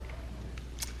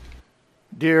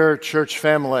Dear church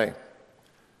family,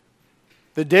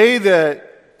 the day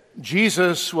that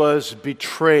Jesus was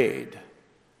betrayed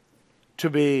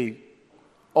to be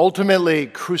ultimately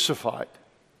crucified,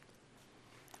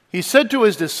 he said to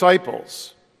his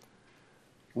disciples,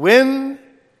 "When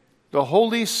the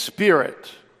Holy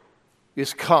Spirit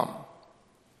is come,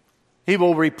 he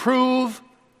will reprove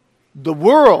the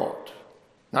world,"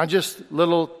 not just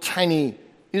little tiny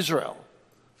Israel,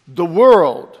 the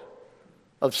world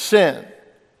of sin,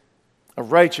 of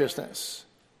righteousness,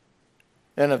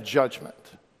 and of judgment.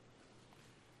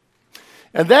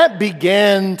 And that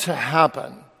began to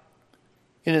happen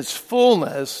in its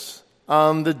fullness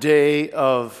on the day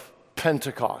of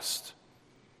Pentecost,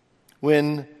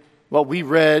 when what we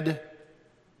read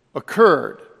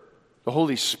occurred. The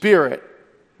Holy Spirit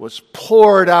was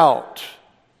poured out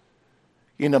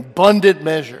in abundant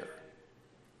measure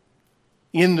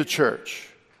in the church,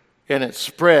 and it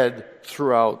spread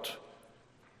throughout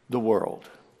the world.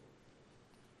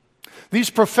 These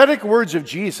prophetic words of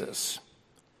Jesus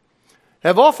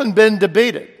have often been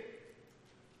debated.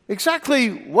 Exactly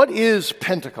what is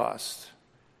Pentecost?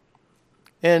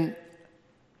 And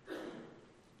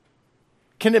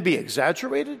can it be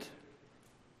exaggerated?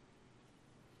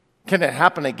 Can it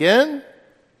happen again?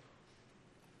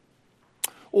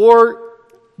 Or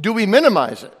do we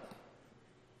minimize it?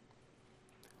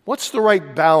 What's the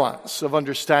right balance of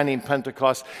understanding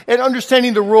Pentecost and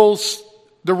understanding the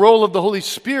role of the Holy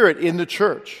Spirit in the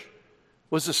church?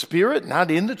 Was the Spirit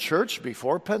not in the church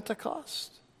before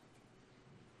Pentecost?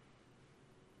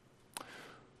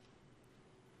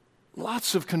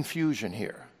 Lots of confusion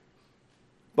here.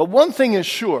 But one thing is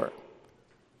sure.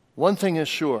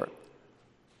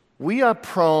 We are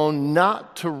prone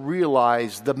not to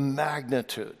realize the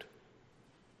magnitude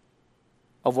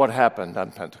of what happened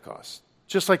on Pentecost.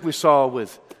 Just like we saw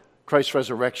with Christ's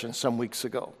resurrection some weeks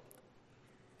ago.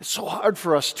 It's so hard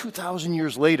for us 2,000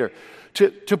 years later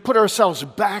to put ourselves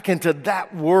back into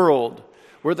that world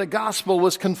where the gospel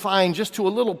was confined just to a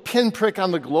little pinprick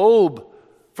on the globe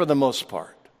for the most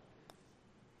part.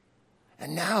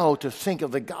 And now to think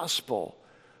of the gospel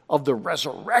of the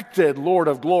resurrected Lord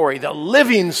of glory, the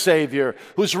living Savior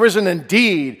who's risen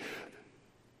indeed,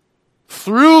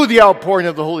 through the outpouring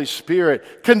of the Holy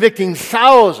Spirit, convicting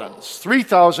thousands,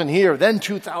 3,000 here, then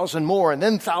 2,000 more, and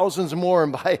then thousands more,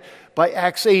 and by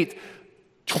Acts 8,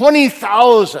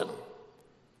 20,000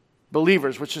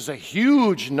 believers, which is a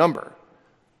huge number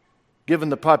given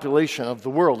the population of the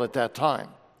world at that time.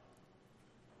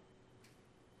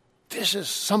 This is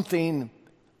something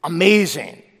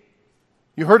amazing.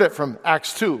 You heard it from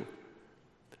Acts 2.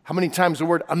 How many times the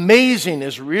word amazing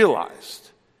is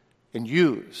realized and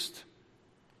used.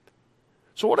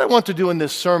 So what I want to do in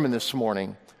this sermon this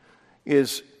morning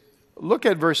is look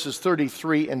at verses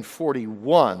 33 and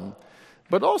 41,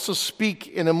 but also speak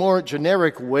in a more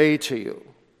generic way to you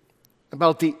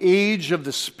about the age of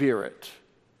the Spirit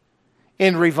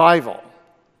in revival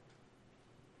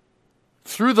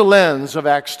through the lens of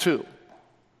Acts 2.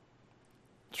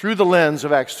 Through the lens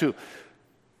of Acts 2.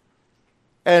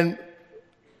 And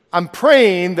I'm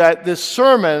praying that this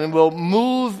sermon will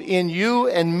move in you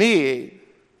and me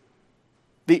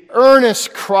the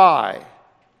earnest cry,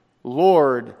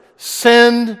 "Lord,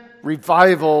 send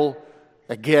revival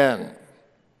again."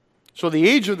 So the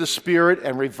age of the Spirit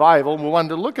and revival, we wanted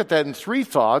to look at that in three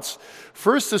thoughts.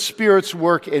 First, the Spirit's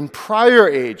work in prior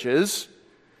ages.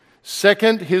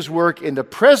 Second, his work in the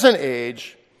present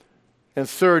age. And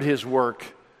third, his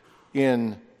work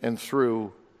in and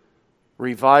through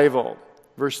revival.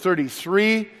 Verse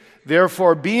 33,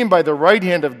 "Therefore, being by the right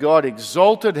hand of God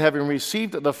exalted, having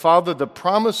received of the Father the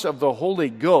promise of the Holy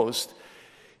Ghost,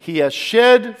 he has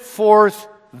shed forth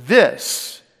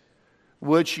this,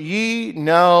 which ye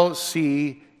now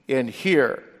see and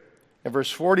hear." And verse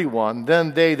 41,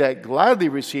 "Then they that gladly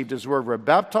received his word were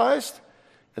baptized,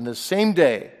 and the same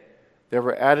day there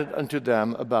were added unto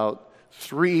them about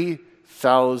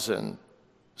 3,000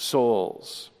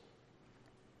 souls."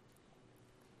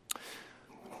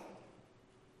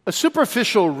 A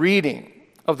superficial reading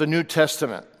of the New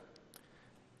Testament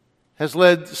has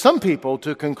led some people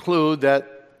to conclude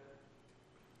that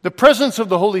the presence of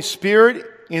the Holy Spirit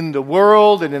in the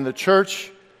world and in the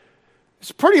church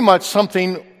is pretty much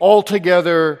something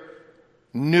altogether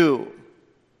new.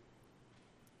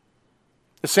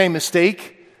 The same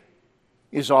mistake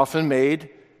is often made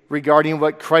regarding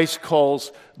what Christ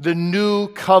calls the new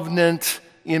covenant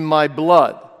in my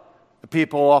blood.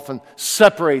 People often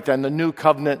separate then the new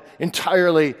covenant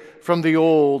entirely from the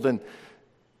old. And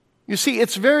you see,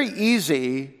 it's very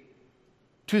easy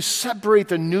to separate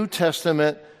the New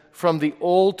Testament from the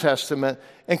Old Testament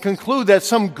and conclude that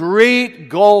some great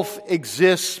gulf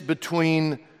exists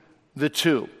between the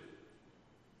two.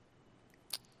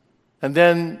 And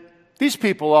then these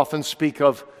people often speak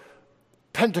of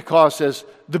Pentecost as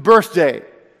the birthday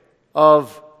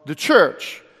of the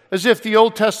church, as if the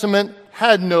Old Testament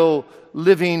had no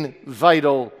living,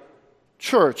 vital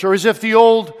church, or as if the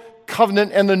Old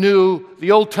Covenant and the New,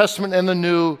 the Old Testament and the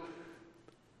New,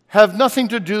 have nothing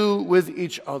to do with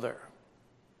each other.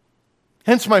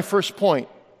 Hence my first point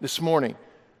this morning.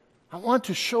 I want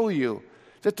to show you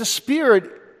that the Spirit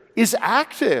is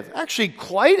active, actually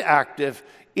quite active,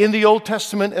 in the Old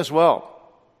Testament as well,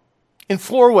 in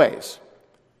 4 ways.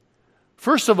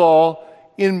 First of all,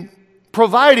 in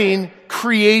providing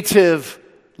creative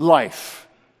life.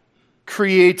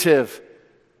 Creative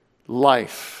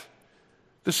life.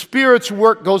 The Spirit's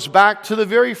work goes back to the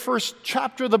very first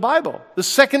chapter of the Bible, the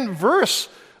second verse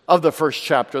of the first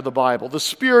chapter of the Bible. The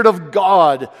Spirit of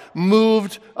God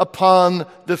moved upon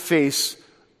the face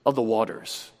of the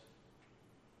waters.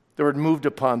 The word moved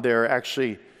upon there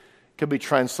actually can be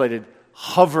translated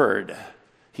hovered.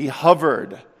 He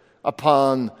hovered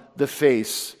upon the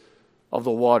face of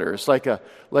the waters, like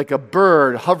a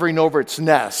bird hovering over its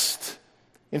nest.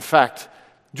 In fact,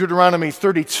 Deuteronomy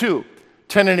 32,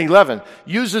 10 and 11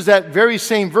 uses that very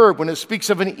same verb when it speaks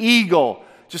of an eagle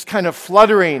just kind of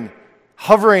fluttering,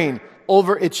 hovering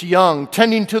over its young,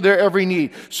 tending to their every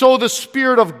need. So the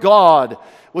Spirit of God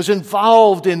was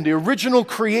involved in the original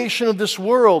creation of this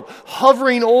world,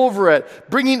 hovering over it,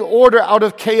 bringing order out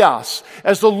of chaos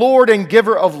as the Lord and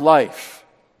giver of life.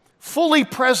 Fully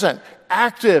present,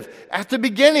 active at the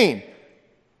beginning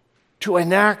to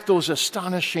enact those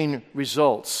astonishing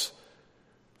results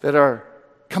that are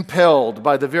compelled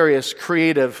by the various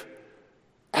creative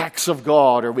acts of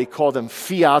God, or we call them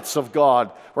fiats of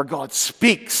God, where God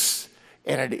speaks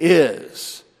and it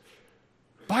is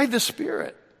by the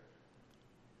Spirit.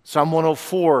 Psalm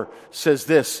 104 says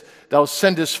this, "Thou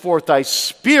sendest forth thy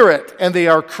Spirit, and they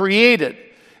are created,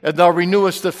 and thou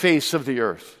renewest the face of the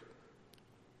earth."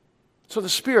 So the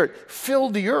Spirit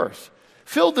filled the earth,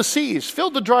 filled the seas,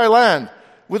 filled the dry land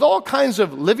with all kinds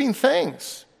of living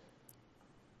things.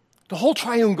 The whole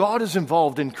triune God is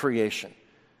involved in creation.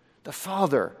 The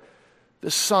Father,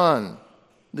 the Son,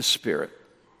 the Spirit.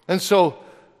 And so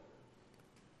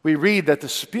we read that the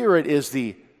Spirit is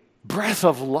the breath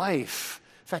of life.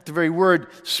 In fact, the very word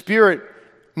Spirit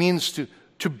means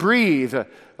to breathe,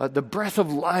 the breath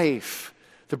of life.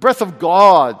 The breath of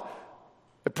God,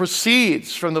 it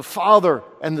proceeds from the Father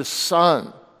and the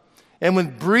Son. And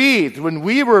when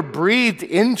we were breathed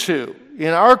into in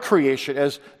our creation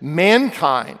as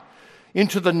mankind,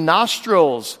 into the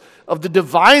nostrils of the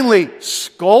divinely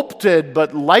sculpted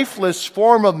but lifeless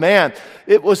form of man,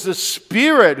 it was the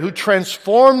Spirit who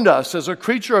transformed us as a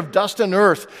creature of dust and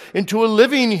earth into a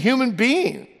living human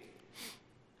being.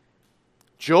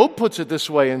 Job puts it this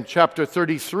way in chapter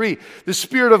 33, "The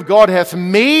Spirit of God hath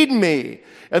made me,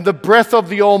 and the breath of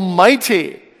the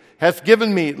Almighty hath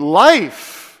given me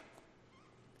life."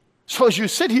 So as you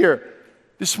sit here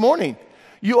this morning,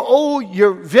 you owe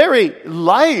your very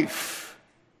life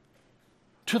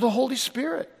to the Holy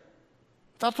Spirit.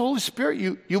 Without the Holy Spirit,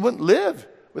 you wouldn't live.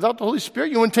 Without the Holy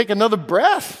Spirit, you wouldn't take another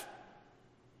breath.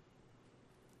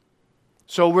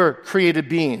 So we're created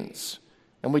beings,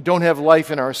 and we don't have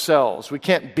life in ourselves. We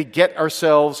can't beget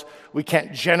ourselves. We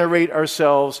can't generate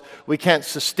ourselves. We can't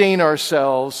sustain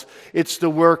ourselves. It's the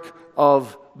work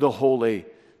of the Holy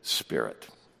Spirit.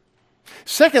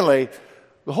 Secondly,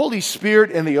 the Holy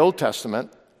Spirit in the Old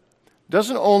Testament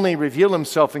doesn't only reveal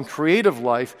himself in creative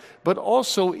life, but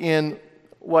also in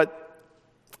what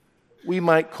we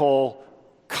might call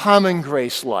common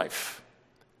grace life,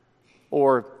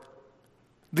 or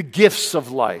the gifts of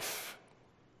life.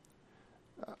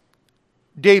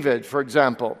 David, for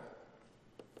example,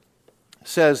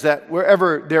 says that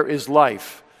wherever there is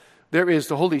life, there is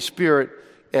the Holy Spirit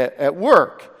at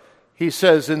work. He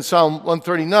says in Psalm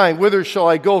 139, "Whither shall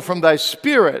I go from thy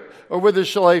Spirit, or whither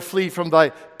shall I flee from thy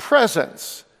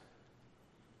presence?"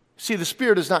 See, the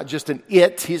Spirit is not just an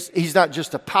it. He's not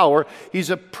just a power. He's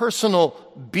a personal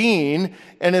being,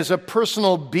 and as a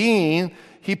personal being,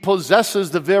 he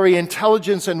possesses the very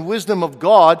intelligence and wisdom of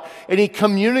God, and he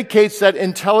communicates that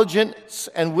intelligence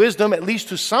and wisdom, at least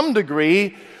to some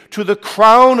degree, to the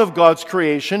crown of God's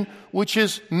creation, which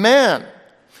is man.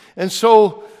 And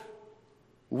so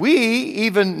we,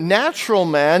 even natural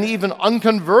man, even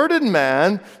unconverted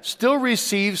man, still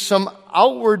receive some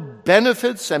outward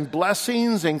benefits and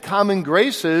blessings and common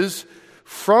graces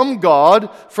from God,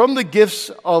 from the gifts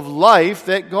of life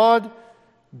that God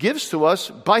gives to us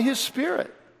by his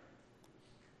Spirit.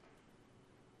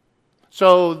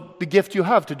 So the gift you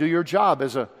have to do your job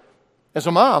as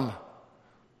a mom,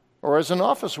 or as an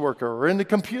office worker, or in the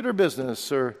computer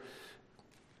business, or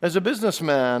as a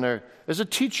businessman, or as a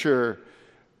teacher,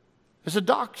 as a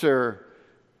doctor,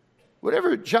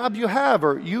 whatever job you have,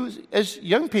 or you as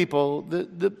young people,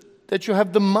 that you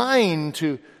have the mind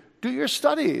to do your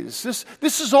studies.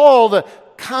 This is all the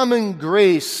common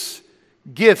grace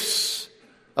gifts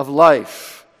of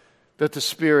life that the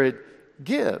Spirit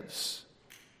gives.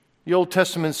 The Old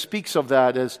Testament speaks of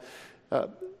that as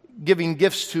giving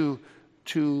gifts to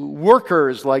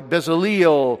workers like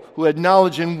Bezaleel, who had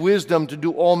knowledge and wisdom to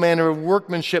do all manner of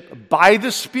workmanship by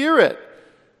the Spirit,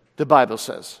 the Bible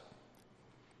says.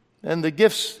 And the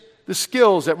gifts, the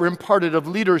skills that were imparted of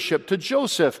leadership to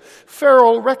Joseph,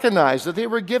 Pharaoh recognized that they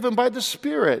were given by the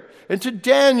Spirit. And to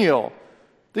Daniel,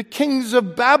 the kings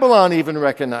of Babylon even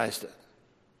recognized it.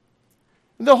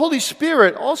 And the Holy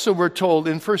Spirit also, we're told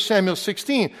in 1 Samuel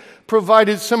 16,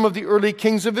 provided some of the early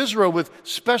kings of Israel with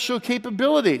special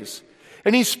capabilities.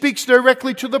 And he speaks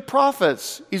directly to the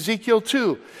prophets, Ezekiel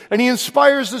 2. And he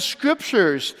inspires the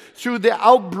scriptures through the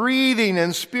outbreathing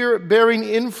and spirit-bearing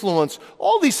influence.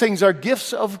 All these things are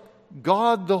gifts of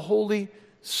God, the Holy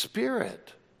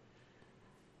Spirit.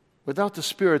 Without the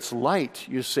Spirit's light,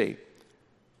 you see,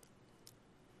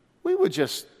 we would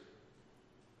just,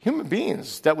 human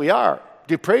beings that we are,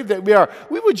 depraved that we are,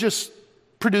 we would just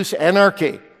produce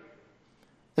anarchy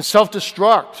and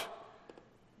self-destruct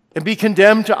and be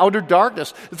condemned to outer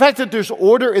darkness. The fact that there's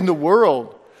order in the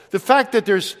world, the fact that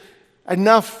there's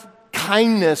enough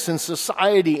kindness in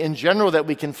society in general that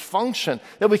we can function,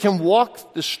 that we can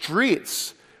walk the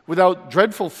streets without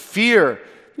dreadful fear,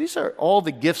 these are all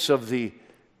the gifts of the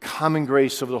common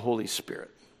grace of the Holy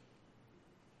Spirit.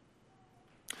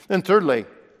 And thirdly,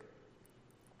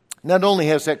 not only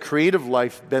has that creative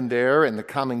life been there and the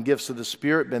common gifts of the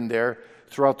Spirit been there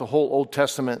throughout the whole Old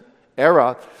Testament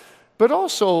era, but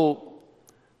also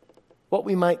what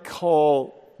we might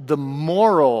call the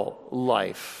moral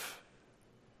life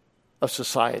of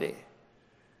society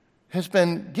has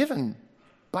been given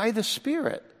by the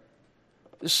Spirit.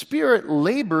 The Spirit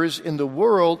labors in the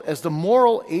world as the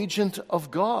moral agent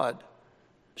of God,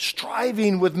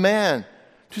 striving with man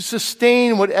to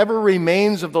sustain whatever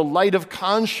remains of the light of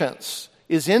conscience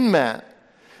is in man,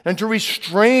 and to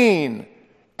restrain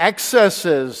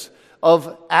excesses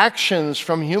of actions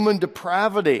from human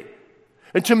depravity,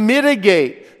 and to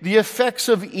mitigate the effects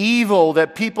of evil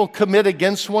that people commit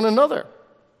against one another.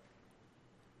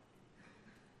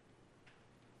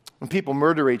 When people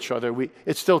murder each other,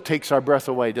 it still takes our breath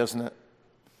away, doesn't it?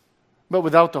 But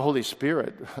without the Holy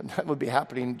Spirit, that would be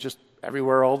happening just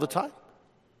everywhere all the time.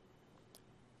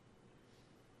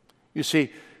 You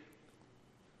see,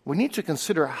 we need to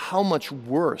consider how much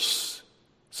worse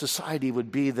society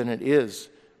would be than it is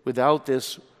without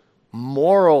this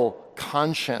moral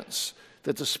conscience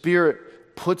that the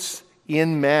Spirit puts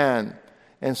in man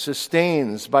and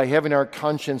sustains by having our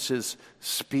consciences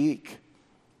speak.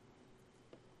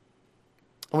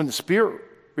 When the Spirit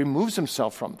removes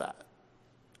himself from that,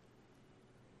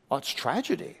 well, it's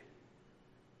tragedy.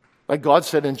 Like God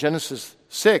said in Genesis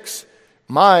 6,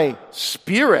 my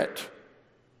spirit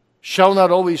shall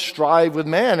not always strive with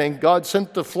man. And God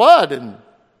sent the flood and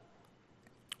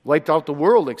wiped out the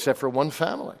world except for one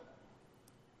family.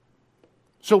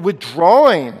 So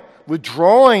withdrawing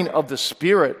of the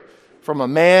Spirit from a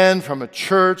man, from a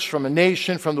church, from a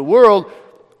nation, from the world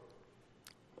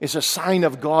is a sign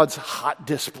of God's hot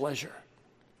displeasure.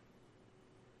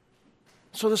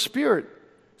 So the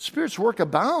Spirit's work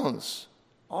abounds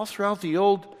all throughout the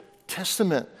Old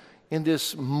Testament in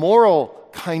this moral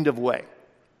kind of way.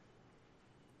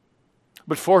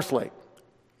 But fourthly,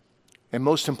 and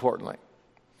most importantly,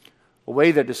 a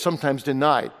way that is sometimes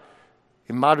denied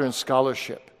in modern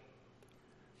scholarship,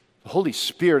 the Holy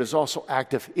Spirit is also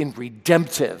active in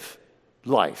redemptive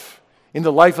life, in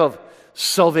the life of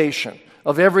salvation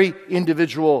of every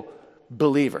individual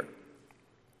believer.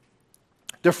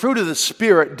 The fruit of the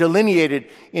Spirit delineated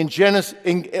in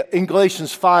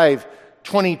Galatians 5,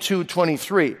 22,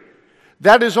 23.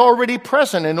 That is already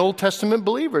present in Old Testament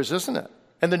believers, isn't it?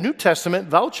 And the New Testament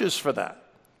vouches for that.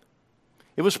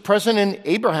 It was present in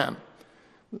Abraham.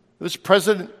 It was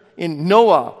present in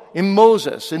Noah, in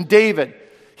Moses, in David.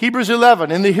 Hebrews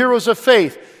 11, in the heroes of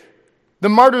faith, the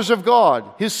martyrs of God,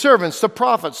 his servants, the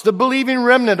prophets, the believing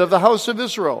remnant of the house of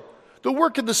Israel. The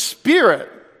work of the Spirit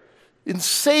in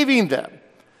saving them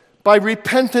by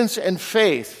repentance and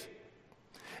faith,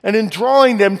 and in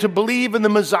drawing them to believe in the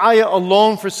Messiah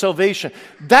alone for salvation.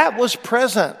 That was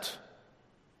present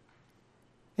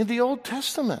in the Old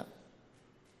Testament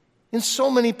in so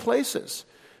many places.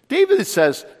 David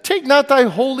says, take not thy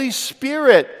Holy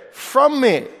Spirit from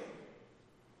me.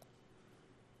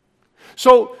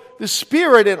 So the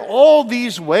Spirit in all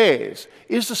these ways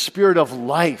is the Spirit of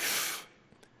life.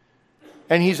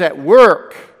 And He's at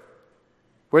work.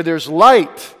 Where there's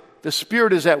light, the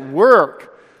Spirit is at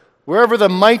work. Wherever the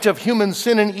might of human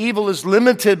sin and evil is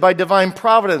limited by divine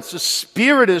providence, the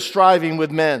Spirit is striving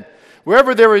with men.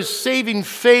 Wherever there is saving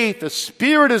faith, the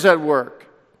Spirit is at work.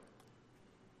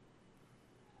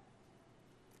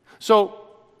 So,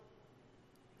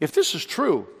 if this is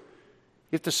true,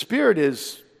 if the Spirit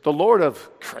is the Lord of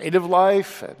creative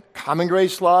life and common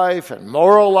grace life and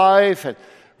moral life and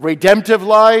redemptive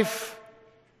life,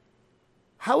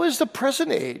 how is the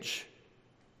present age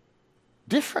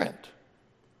different?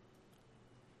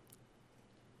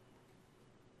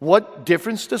 What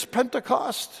difference does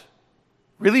Pentecost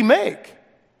really make?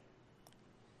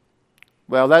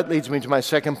 Well, that leads me to my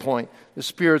second point, the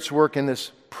Spirit's work in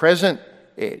this present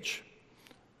age.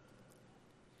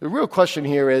 The real question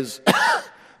here is,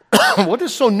 what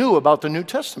is so new about the New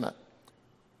Testament?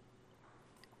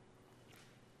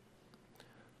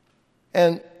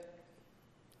 And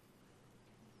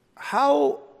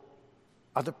how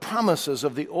are the promises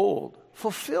of the old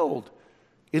fulfilled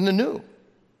in the new?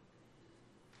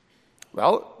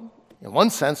 Well, in one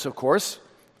sense, of course,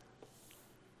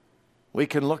 we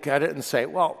can look at it and say,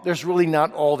 well, there's really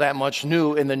not all that much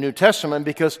new in the New Testament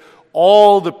because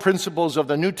all the principles of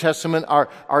the New Testament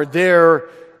are there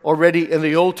already in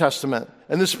the Old Testament.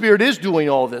 And the Spirit is doing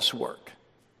all this work.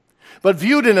 But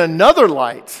viewed in another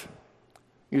light,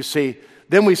 you see,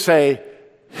 then we say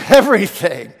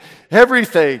everything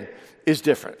is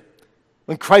different.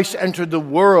 When Christ entered the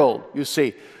world, you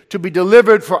see, to be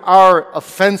delivered for our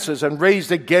offenses and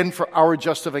raised again for our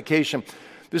justification,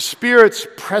 the Spirit's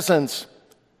presence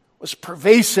was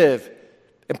pervasive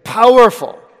and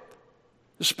powerful.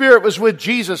 The Spirit was with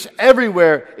Jesus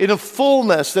everywhere in a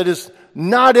fullness that is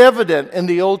not evident in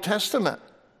the Old Testament.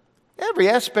 Every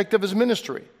aspect of His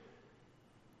ministry.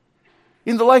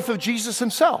 In the life of Jesus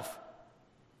Himself,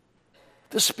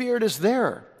 the Spirit is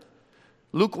there.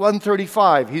 Luke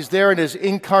 1:35, He's there in His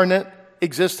incarnate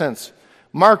existence.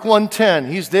 Mark 1:10,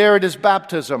 He's there at His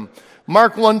baptism.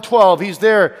 Mark 1:12, He's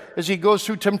there as He goes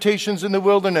through temptations in the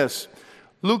wilderness.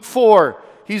 Luke 4,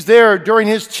 He's there during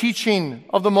His teaching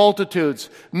of the multitudes.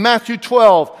 Matthew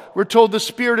 12, we're told the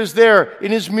Spirit is there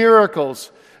in His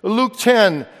miracles. Luke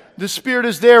 10, the Spirit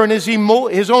is there in His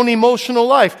own emotional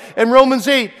life. And Romans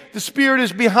 8, the Spirit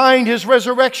is behind His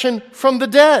resurrection from the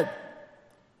dead.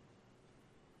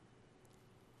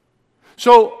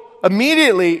 So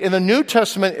immediately in the New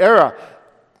Testament era,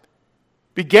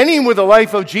 beginning with the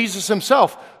life of Jesus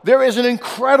Himself, there is an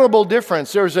incredible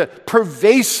difference. There's a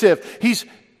pervasive,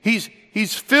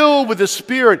 He's filled with the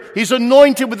Spirit. He's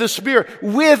anointed with the Spirit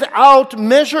without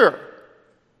measure.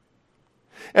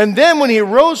 And then when He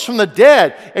rose from the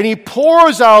dead and He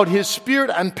pours out His Spirit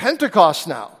on Pentecost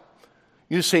now,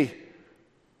 you see,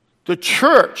 the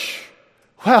church,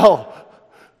 well,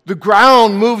 the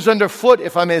ground moves underfoot,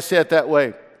 if I may say it that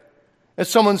way. As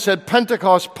someone said,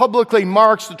 Pentecost publicly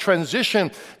marks the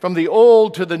transition from the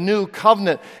old to the new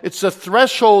covenant. It's the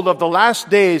threshold of the last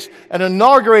days and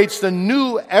inaugurates the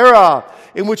new era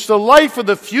in which the life of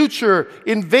the future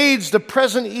invades the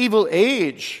present evil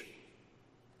age.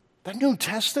 The New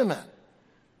Testament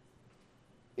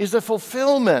is the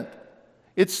fulfillment.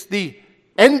 It's the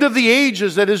end of the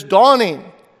ages that is dawning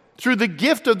through the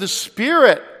gift of the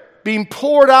Spirit being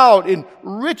poured out in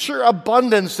richer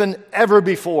abundance than ever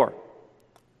before.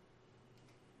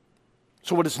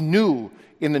 So what is new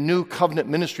in the new covenant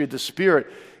ministry of the Spirit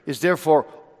is therefore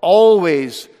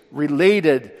always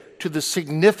related to the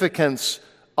significance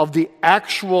of the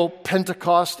actual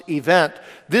Pentecost event.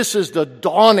 This is the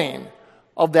dawning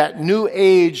of that new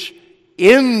age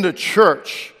in the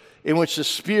church in which the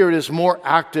Spirit is more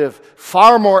active,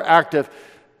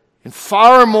 in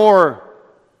far more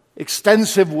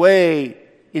extensive way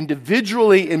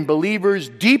individually in believers,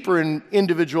 deeper in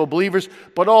individual believers,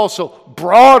 but also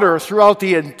broader throughout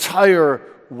the entire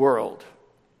world.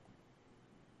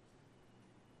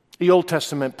 The Old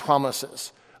Testament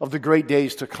promises of the great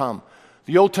days to come.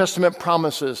 The Old Testament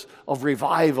promises of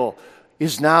revival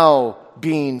is now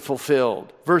being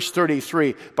fulfilled. Verse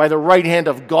 33, by the right hand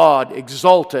of God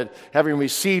exalted, having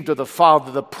received of the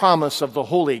Father the promise of the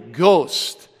Holy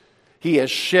Ghost, He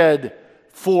has shed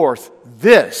forth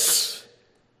this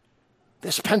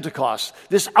Pentecost,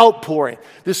 this outpouring,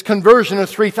 this conversion of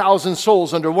 3,000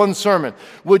 souls under one sermon,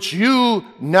 which you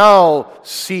now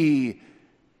see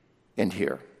and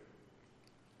hear.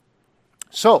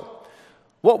 So,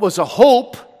 what was a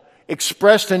hope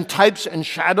expressed in types and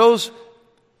shadows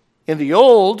in the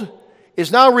old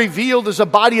is now revealed as a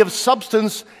body of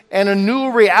substance and a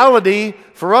new reality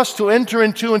for us to enter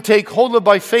into and take hold of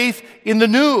by faith in the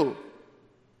new.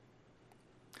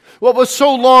 What was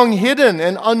so long hidden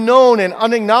and unknown and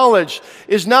unacknowledged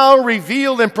is now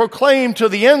revealed and proclaimed to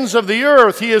the ends of the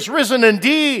earth. He is risen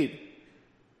indeed.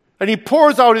 And He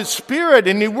pours out His Spirit,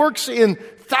 and He works in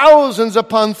thousands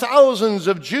upon thousands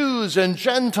of Jews and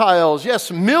Gentiles.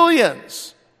 Yes,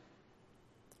 millions.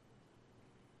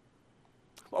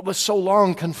 What was so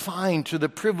long confined to the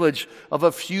privilege of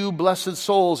a few blessed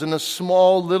souls in a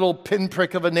small little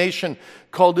pinprick of a nation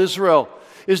called Israel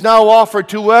is now offered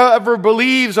to whoever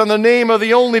believes on the name of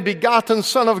the only begotten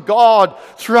Son of God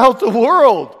throughout the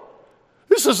world.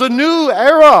 This is a new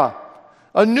era,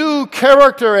 a new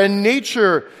character and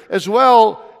nature, as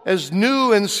well as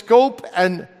new in scope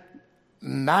and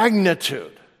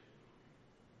magnitude.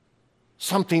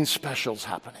 Something special is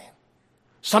happening.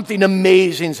 Something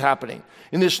amazing is happening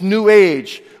in this new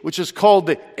age, which is called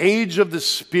the age of the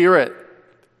Spirit.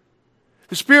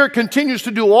 The Spirit continues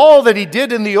to do all that He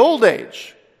did in the old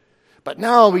age, but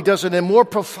now He does it in more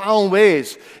profound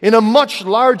ways, in a much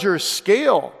larger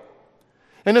scale,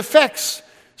 and affects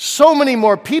so many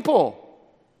more people.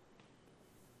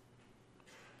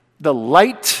 The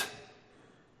light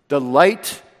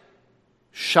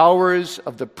showers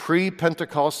of the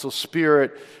pre-Pentecostal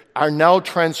Spirit are now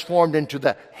transformed into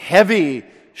the heavy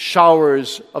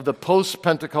showers of the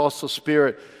post-Pentecostal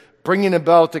Spirit, bringing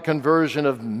about the conversion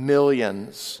of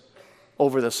millions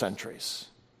over the centuries.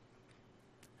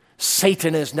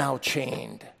 Satan is now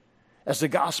chained as the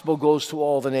gospel goes to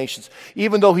all the nations.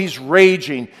 Even though he's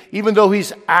raging, even though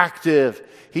he's active,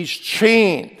 he's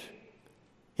chained.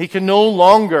 He can no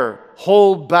longer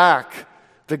hold back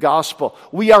the gospel.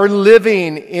 We are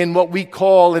living in what we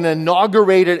call an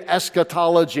inaugurated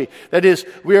eschatology. That is,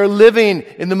 we are living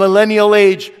in the millennial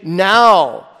age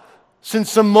now.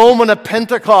 Since the moment of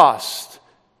Pentecost,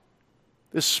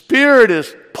 the Spirit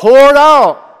is poured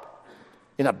out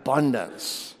in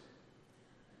abundance.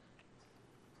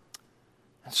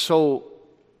 And so,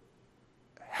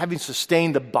 having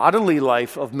sustained the bodily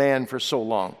life of man for so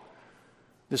long,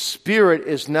 the Spirit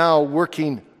is now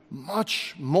working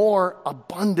much more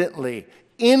abundantly,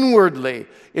 inwardly,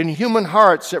 in human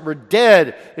hearts that were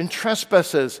dead in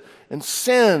trespasses and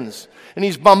sins. And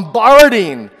He's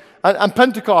bombarding, on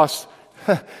Pentecost,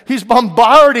 He's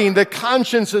bombarding the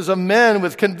consciences of men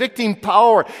with convicting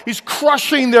power. He's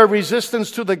crushing their resistance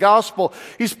to the gospel.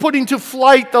 He's putting to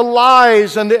flight the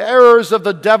lies and the errors of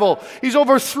the devil. He's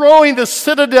overthrowing the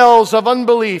citadels of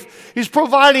unbelief. He's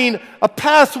providing a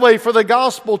pathway for the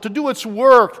gospel to do its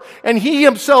work. And He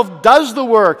Himself does the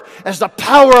work as the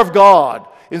power of God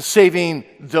in saving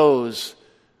those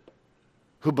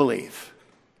who believe.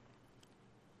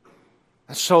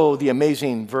 And so the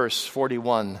amazing verse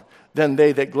 41, then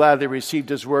they that gladly received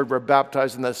His word were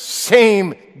baptized, in the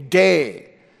same day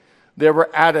there were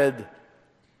added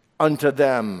unto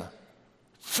them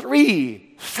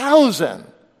 3,000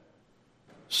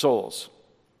 souls.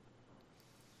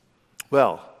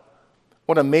 Well,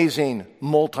 what amazing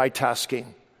multitasking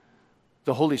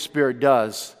the Holy Spirit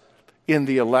does in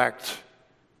the elect,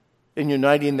 in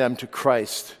uniting them to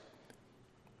Christ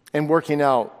and working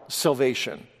out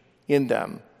salvation in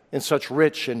them in such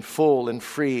rich and full and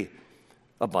free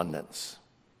abundance.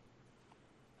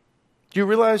 Do you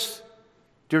realize,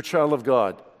 dear child of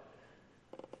God,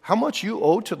 how much you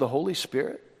owe to the Holy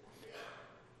Spirit?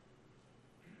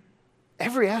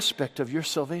 Every aspect of your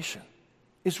salvation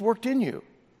is worked in you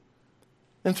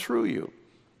and through you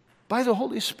by the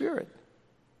Holy Spirit.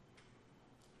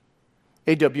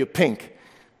 A.W. Pink,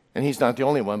 and he's not the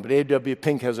only one, but A.W.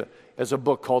 Pink has a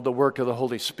book called The Work of the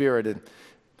Holy Spirit, and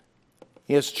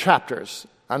he has chapters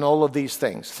on all of these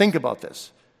things. Think about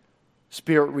this.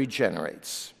 Spirit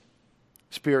regenerates.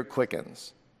 Spirit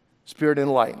quickens. Spirit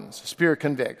enlightens. Spirit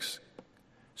convicts.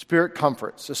 Spirit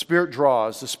comforts. The Spirit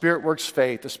draws. The Spirit works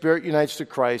faith. The Spirit unites to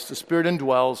Christ. The Spirit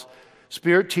indwells.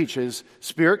 Spirit teaches.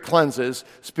 Spirit cleanses.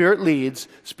 Spirit leads.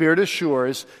 Spirit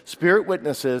assures. Spirit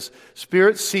witnesses.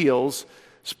 Spirit seals.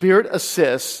 Spirit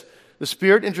assists. The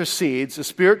Spirit intercedes, the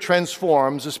Spirit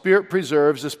transforms, the Spirit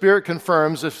preserves, the Spirit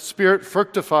confirms, the Spirit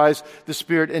fructifies, the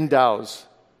Spirit endows.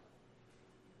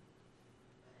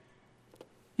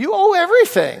 You owe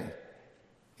everything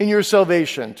in your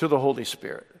salvation to the Holy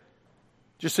Spirit,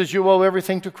 just as you owe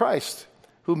everything to Christ,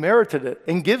 who merited it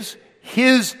and gives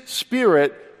His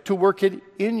Spirit to work it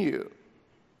in you.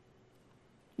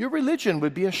 Your religion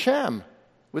would be a sham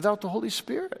without the Holy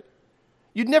Spirit.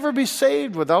 You'd never be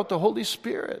saved without the Holy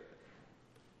Spirit.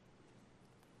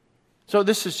 So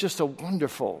this is just a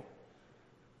wonderful,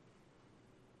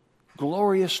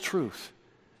 glorious truth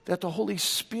that the Holy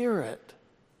Spirit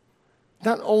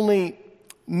not only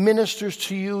ministers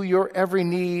to you your every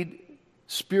need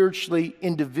spiritually,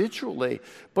 individually,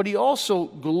 but he also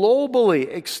globally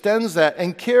extends that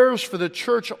and cares for the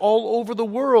church all over the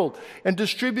world and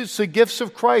distributes the gifts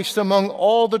of Christ among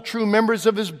all the true members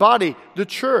of his body, the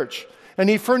church. And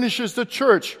he furnishes the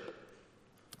church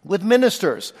with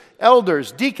ministers,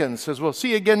 elders, deacons, as we'll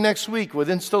see again next week with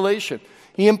installation.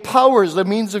 He empowers the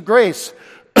means of grace.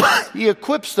 He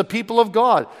equips the people of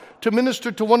God to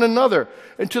minister to one another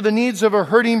and to the needs of a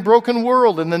hurting, broken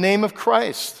world in the name of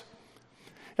Christ.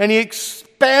 And he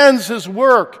expands his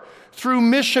work through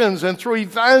missions and through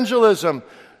evangelism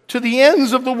to the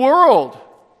ends of the world.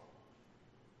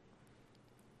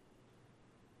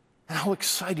 And how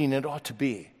exciting it ought to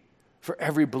be for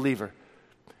every believer,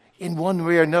 in one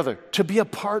way or another, to be a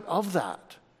part of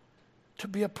that. To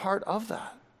be a part of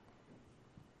that.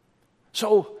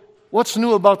 So, what's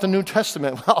new about the New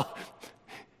Testament? Well,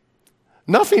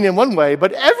 nothing in one way,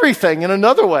 but everything in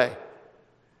another way.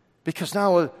 Because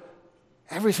now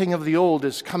everything of the old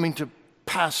is coming to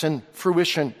pass in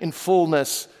fruition, in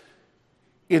fullness,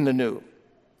 in the new.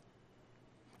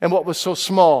 And what was so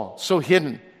small, so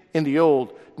hidden in the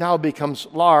old, now becomes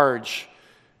large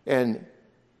and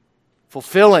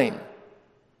fulfilling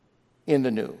in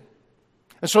the new.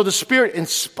 And so the Spirit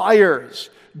inspires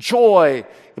joy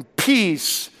and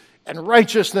peace and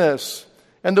righteousness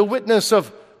and the witness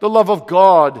of the love of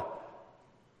God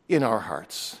in our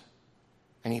hearts.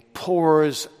 And he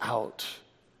pours out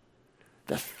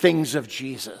the things of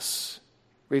Jesus,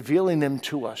 revealing them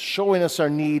to us, showing us our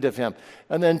need of him,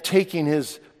 and then taking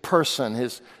his person,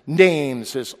 his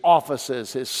names, his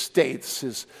offices, his states,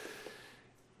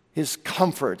 his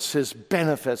comforts, his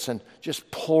benefits, and just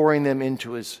pouring them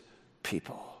into his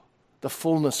people. The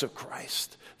fullness of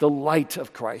Christ, the light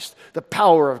of Christ, the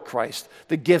power of Christ,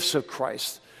 the gifts of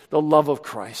Christ, the love of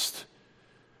Christ.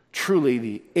 Truly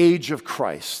the age of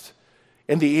Christ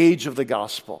and the age of the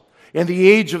gospel and the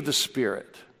age of the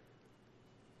Spirit,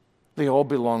 they all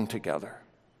belong together.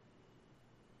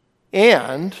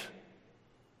 And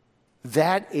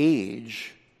that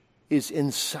age is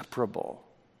inseparable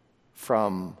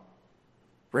from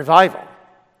revival.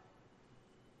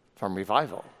 From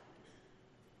revival.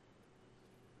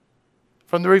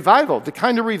 From the revival, the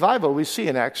kind of revival we see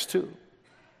in Acts 2.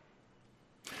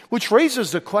 Which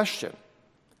raises the question,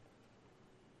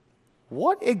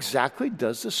 what exactly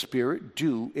does the Spirit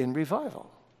do in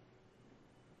revival?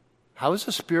 How is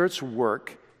the Spirit's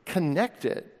work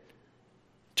connected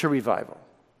to revival?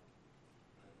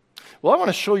 Well, I want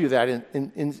to show you that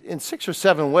in 6 or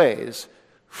 7 ways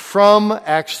from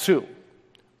Acts 2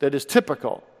 that is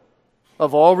typical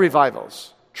of all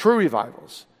revivals, true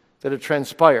revivals that have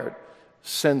transpired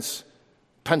since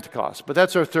Pentecost. But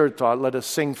that's our third thought. Let us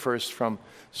sing first from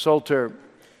Psalter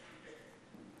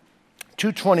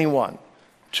 221.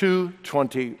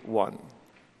 221.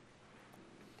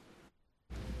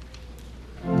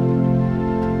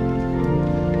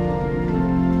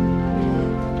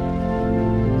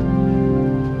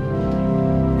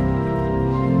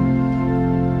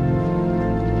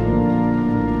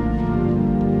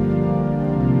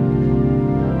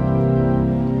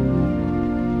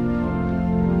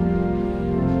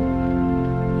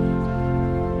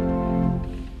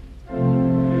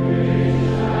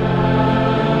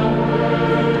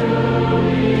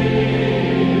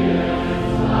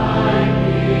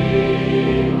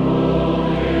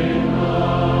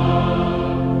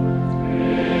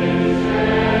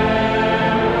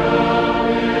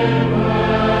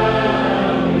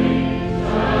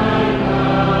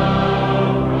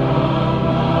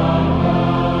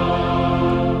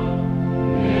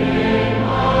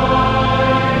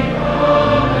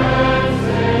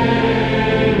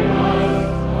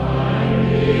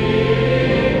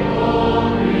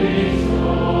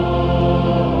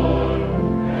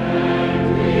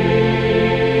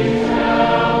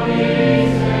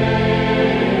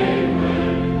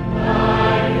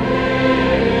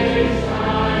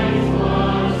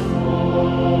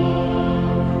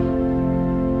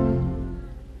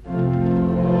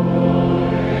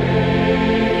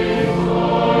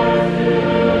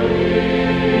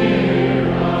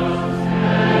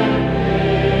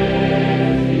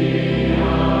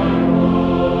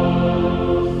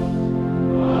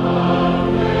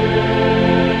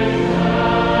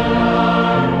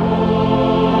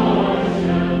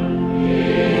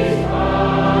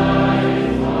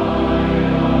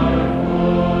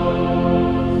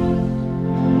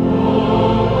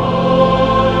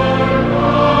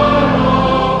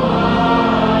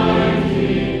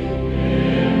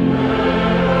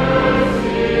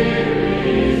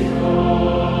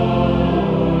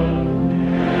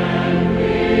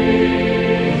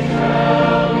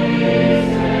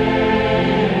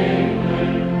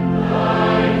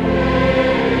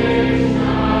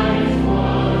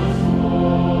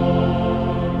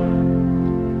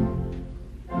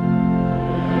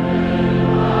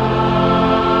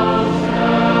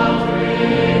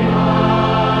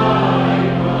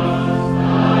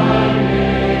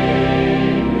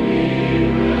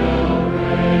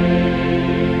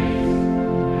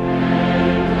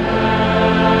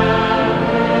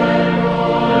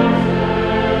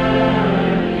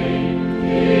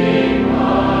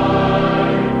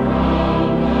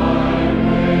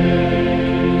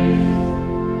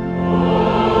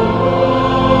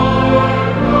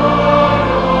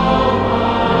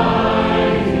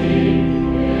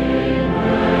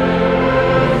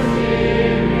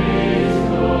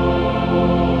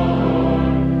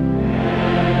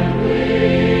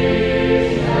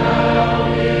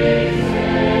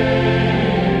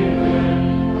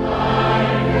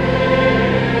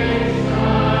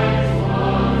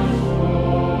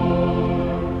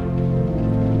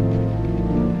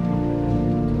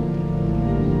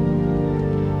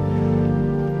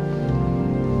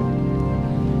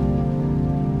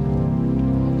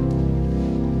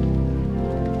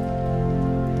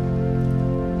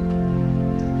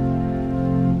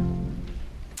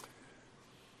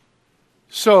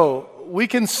 So we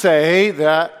can say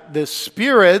that the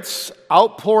Spirit's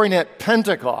outpouring at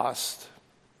Pentecost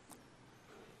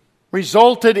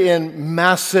resulted in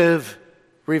massive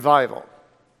revival,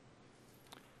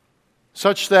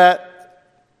 such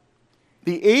that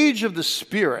the age of the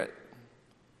Spirit,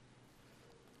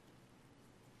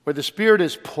 where the Spirit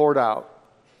is poured out,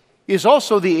 is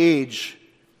also the age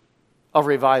of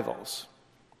revivals.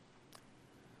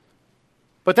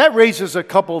 But that raises a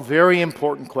couple very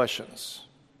important questions,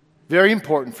 very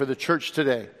important for the church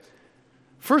today.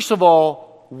 First of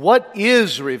all, what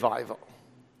is revival?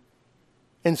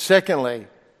 And secondly,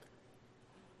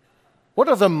 what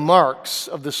are the marks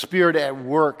of the Spirit at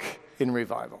work in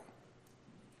revival?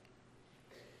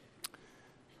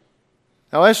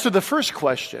 Now, as to the first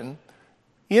question,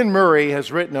 Ian Murray has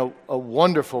written a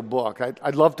wonderful book.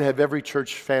 I'd love to have every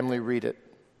church family read it.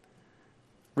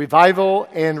 Revival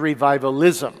and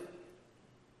Revivalism.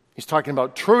 He's talking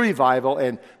about true revival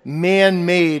and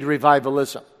man-made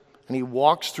revivalism. And he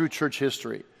walks through church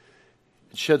history.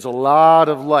 It sheds a lot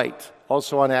of light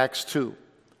also on Acts 2.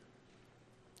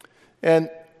 And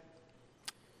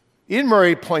Ian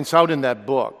Murray points out in that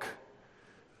book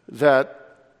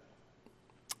that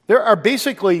there are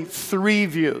basically three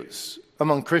views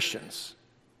among Christians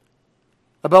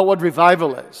about what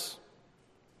revival is.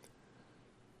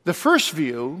 The first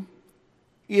view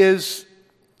is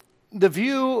the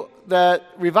view that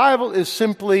revival is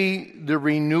simply the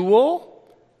renewal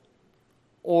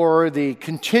or the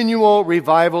continual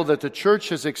revival that the church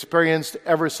has experienced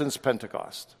ever since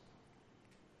Pentecost.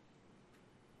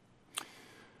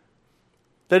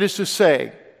 That is to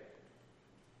say,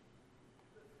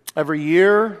 every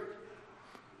year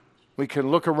we can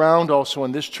look around also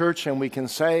in this church and we can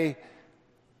say,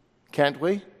 can't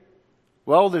we?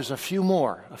 Well, there's a few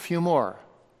more,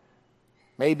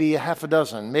 maybe a half a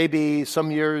dozen, maybe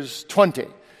some years 20,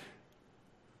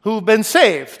 who've been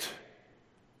saved.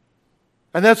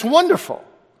 And that's wonderful.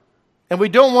 And we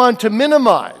don't want to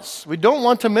minimize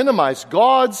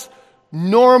God's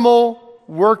normal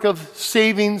work of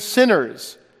saving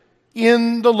sinners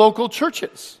in the local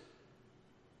churches.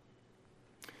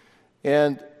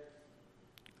 And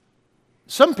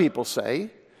some people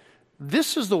say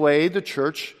this is the way the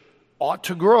church ought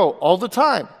to grow all the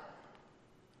time.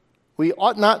 We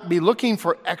ought not be looking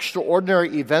for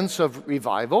extraordinary events of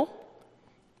revival,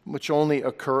 which only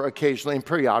occur occasionally and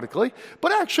periodically,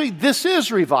 but actually this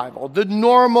is revival, the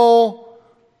normal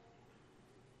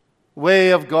way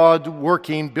of God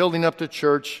working, building up the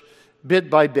church bit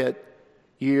by bit,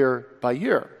 year by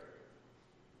year.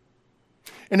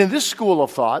 And in this school of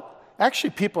thought,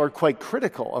 actually people are quite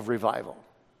critical of revival.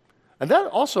 And that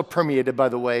also permeated, by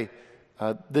the way,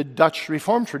 the Dutch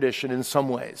Reformed tradition in some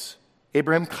ways.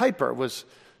 Abraham Kuyper was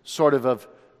sort of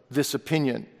this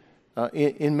opinion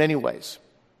in many ways.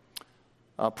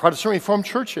 Protestant Reformed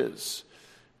churches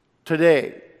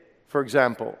today, for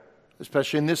example,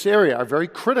 especially in this area, are very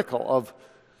critical of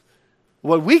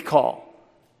what we call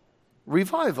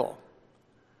revival.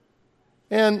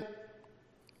 And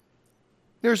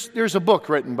there's a book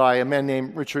written by a man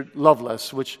named Richard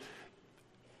Lovelace, which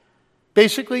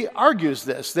basically argues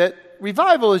this, that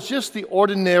revival is just the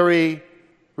ordinary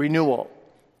renewal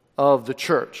of the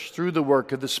church through the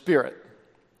work of the Spirit.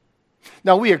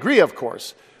 Now, we agree, of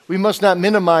course, we must not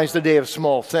minimize the day of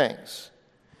small things.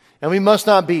 And we must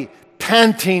not be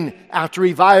panting after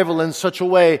revival in such a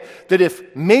way that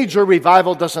if major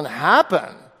revival doesn't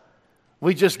happen,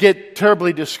 we just get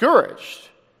terribly discouraged.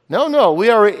 No, we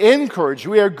are encouraged.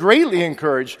 We are greatly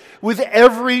encouraged with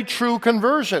every true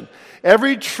conversion.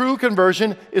 Every true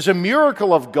conversion is a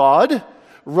miracle of God,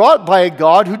 wrought by a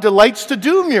God who delights to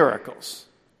do miracles.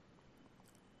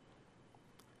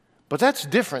 But that's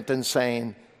different than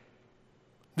saying,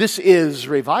 this is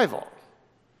revival.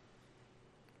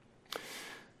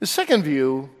 The second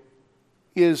view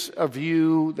is a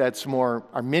view that's more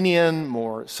Arminian,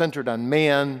 more centered on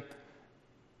man,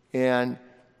 and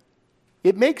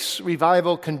it makes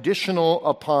revival conditional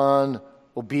upon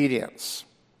obedience.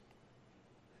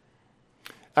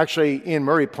 Actually, Ian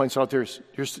Murray points out there's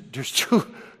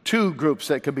two groups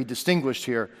that can be distinguished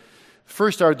here.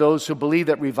 First are those who believe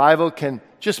that revival can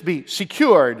just be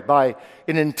secured by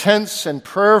an intense and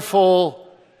prayerful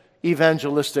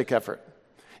evangelistic effort.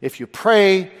 If you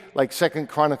pray, like 2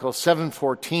 Chronicles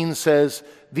 7:14 says,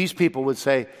 these people would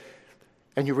say,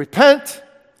 and you repent,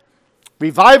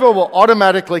 revival will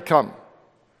automatically come.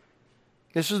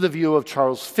 This is the view of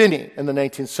Charles Finney in the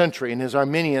 19th century in his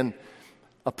Arminian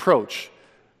approach,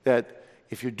 that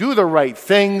if you do the right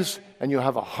things and you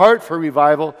have a heart for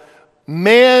revival,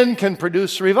 man can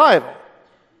produce revival.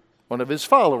 One of his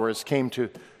followers came to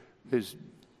his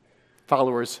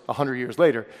followers 100 years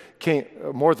later,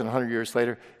 more than 100 years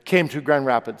later, came to Grand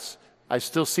Rapids. I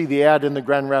still see the ad in the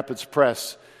Grand Rapids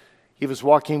Press. He was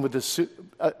walking with a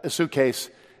suitcase,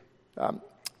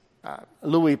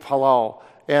 Louis Palau,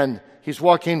 and he's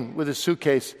walking with a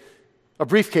suitcase, a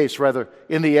briefcase rather,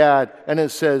 in the ad, and it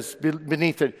says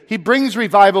beneath it, he brings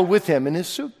revival with him in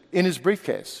his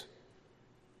briefcase.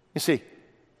 You see,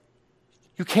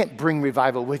 you can't bring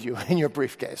revival with you in your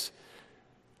briefcase.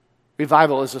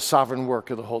 Revival is a sovereign work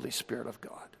of the Holy Spirit of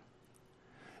God.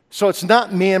 So it's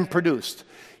not man-produced.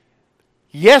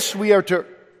 Yes, we are to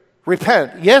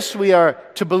repent. Yes, we are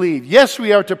to believe. Yes,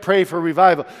 we are to pray for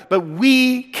revival. But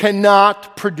we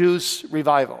cannot produce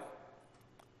revival.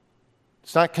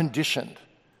 It's not conditioned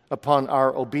upon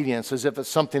our obedience as if it's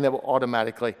something that will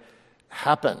automatically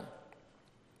happen.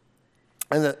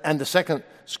 And the second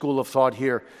school of thought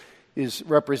here is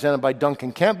represented by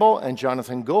Duncan Campbell and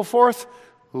Jonathan Goforth,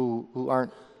 who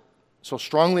aren't so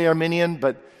strongly Arminian,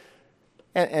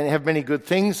 and have many good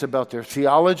things about their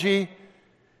theology.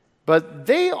 But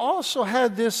they also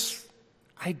had this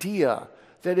idea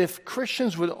that if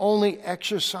Christians would only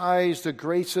exercise the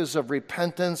graces of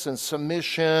repentance and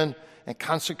submission and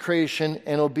consecration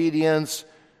and obedience,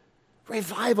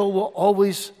 revival will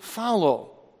always follow.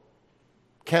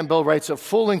 Campbell writes, a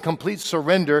full and complete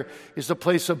surrender is the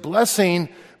place of blessing,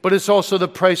 but it's also the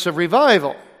price of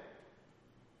revival.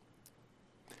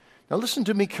 Now listen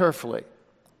to me carefully.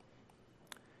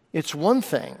 It's one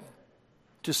thing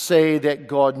to say that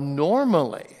God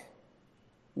normally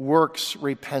works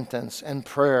repentance and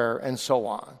prayer and so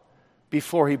on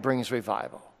before he brings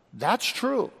revival. That's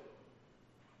true.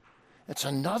 It's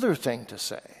another thing to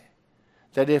say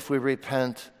that if we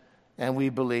repent and we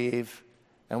believe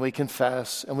and we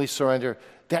confess and we surrender,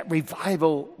 that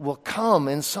revival will come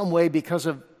in some way because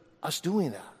of us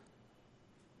doing that.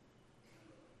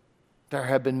 There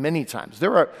have been many times.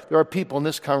 There are people in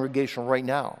this congregation right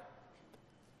now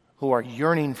who are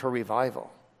yearning for revival.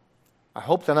 I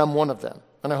hope that I'm one of them,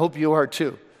 and I hope you are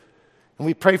too. And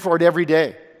we pray for it every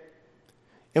day,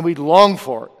 and we long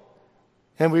for it,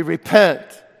 and we repent,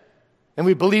 and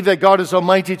we believe that God is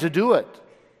almighty to do it.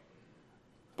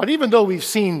 But even though we've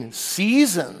seen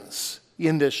seasons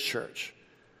in this church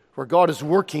where God is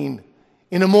working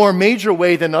in a more major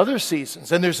way than other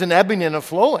seasons, and there's an ebbing and a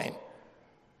flowing.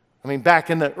 I mean, back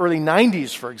in the early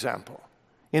 90s, for example,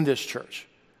 in this church,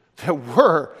 there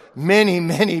were many,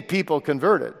 many people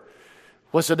converted.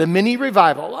 Was it a mini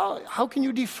revival? Well, how can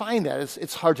you define that?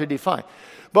 It's hard to define.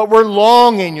 But we're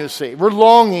longing, you see. We're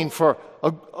longing for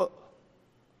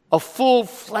a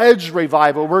full-fledged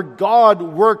revival where God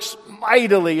works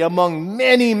mightily among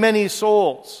many, many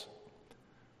souls.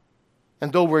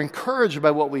 And though we're encouraged by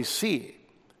what we see,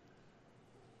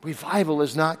 revival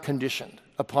is not conditioned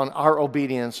upon our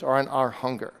obedience or on our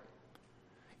hunger.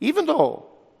 Even though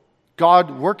God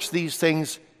works these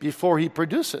things before he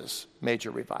produces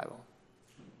major revival.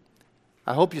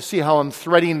 I hope you see how I'm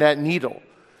threading that needle.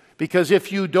 Because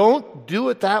if you don't do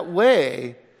it that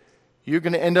way, you're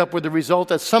going to end up with the result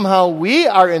that somehow we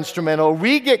are instrumental,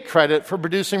 we get credit for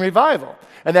producing revival.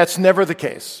 And that's never the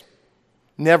case.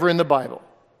 Never in the Bible.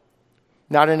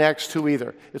 Not in Acts 2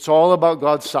 either. It's all about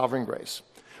God's sovereign grace.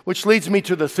 Which leads me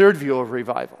to the third view of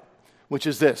revival, which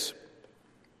is this.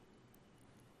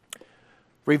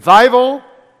 Revival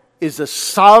is a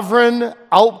sovereign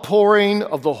outpouring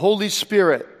of the Holy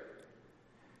Spirit.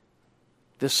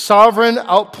 The sovereign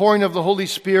outpouring of the Holy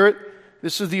Spirit,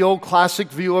 this is the old classic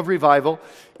view of revival,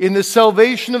 in the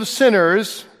salvation of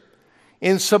sinners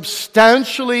in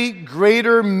substantially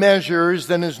greater measures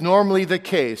than is normally the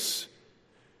case.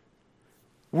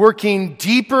 Working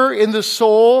deeper in the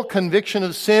soul, conviction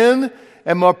of sin,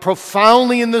 and more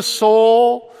profoundly in the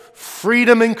soul,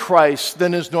 freedom in Christ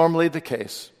than is normally the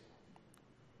case.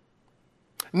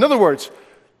 In other words,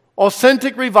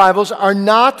 authentic revivals are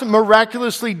not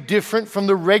miraculously different from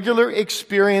the regular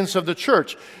experience of the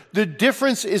church. The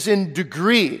difference is in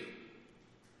degree,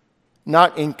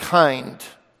 not in kind.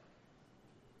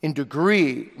 In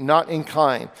degree, not in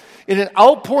kind. In an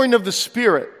outpouring of the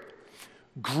Spirit,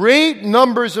 great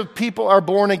numbers of people are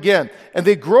born again, and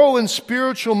they grow in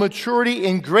spiritual maturity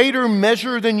in greater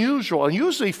measure than usual, and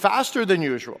usually faster than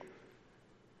usual.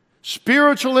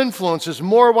 Spiritual influence is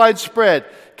more widespread.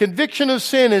 Conviction of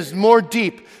sin is more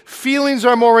deep. Feelings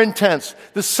are more intense.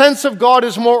 The sense of God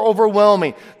is more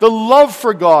overwhelming. The love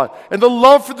for God and the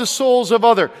love for the souls of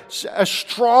others are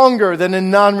stronger than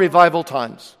in non-revival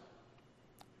times.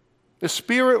 The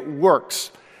Spirit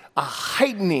works a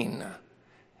heightening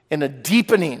and a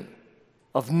deepening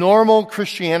of normal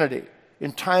Christianity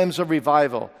in times of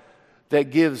revival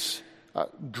that gives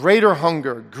greater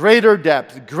hunger, greater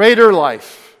depth, greater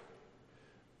life.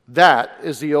 That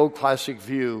is the old classic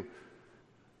view.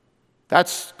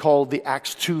 That's called the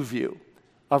Acts 2 view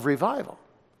of revival.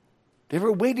 They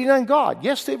were waiting on God.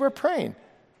 Yes, they were praying.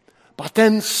 But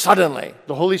then suddenly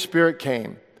the Holy Spirit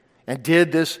came and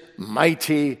did this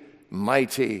mighty,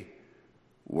 mighty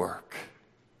work.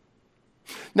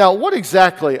 Now, what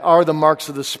exactly are the marks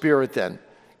of the Spirit then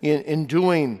in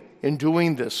doing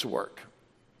this work?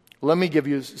 Let me give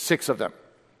you 6 of them.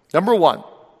 Number 1,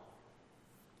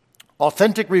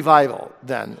 authentic revival,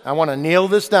 then. I want to nail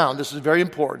this down. This is very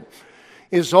important.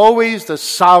 Is always the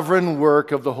sovereign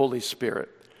work of the Holy Spirit.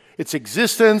 Its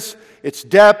existence, its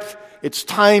depth, its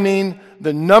timing,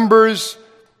 the numbers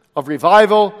of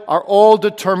revival are all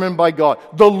determined by God.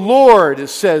 The Lord, it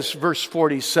says, verse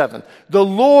 47, the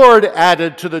Lord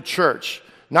added to the church.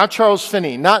 Not Charles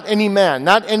Finney, not any man,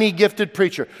 not any gifted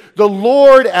preacher. The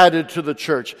Lord added to the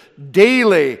church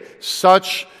daily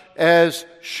such as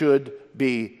should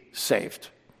be saved.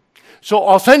 So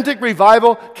authentic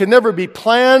revival can never be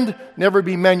planned, never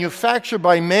be manufactured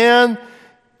by man.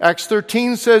 Acts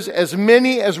 13 says, as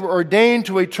many as were ordained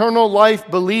to eternal life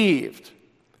believed.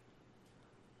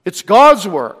 It's God's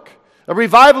work. A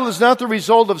revival is not the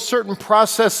result of certain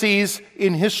processes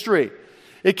in history.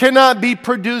 It cannot be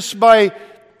produced by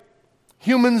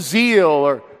human zeal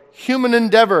or human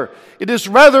endeavor. It is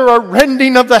rather a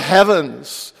rending of the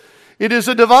heavens. It is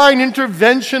a divine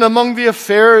intervention among the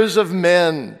affairs of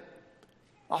men.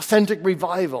 Authentic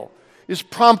revival is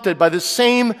prompted by the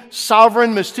same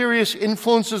sovereign, mysterious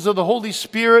influences of the Holy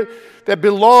Spirit that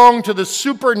belong to the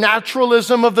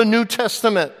supernaturalism of the New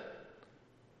Testament.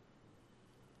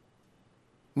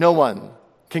 No one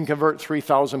can convert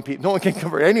 3,000 people. No one can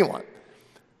convert anyone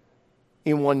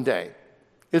in one day.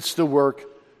 It's the work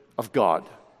of God.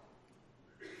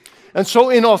 And so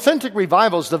in authentic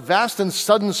revivals, the vast and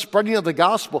sudden spreading of the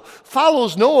gospel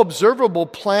follows no observable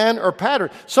plan or pattern.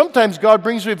 Sometimes God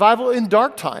brings revival in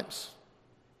dark times.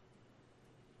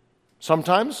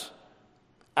 Sometimes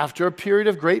after a period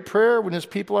of great prayer when his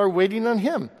people are waiting on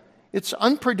him. It's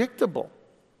unpredictable.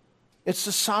 It's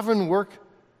the sovereign work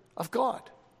of God.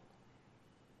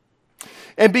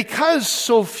 And because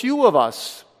so few of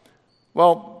us,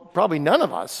 well, probably none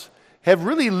of us, have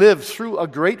really lived through a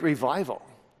great revival,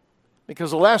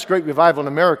 because the last great revival in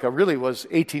America really was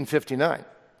 1859.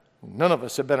 None of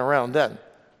us have been around then.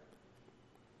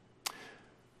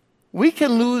 We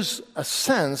can lose a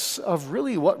sense of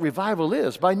really what revival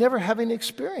is by never having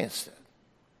experienced it.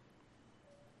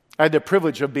 I had the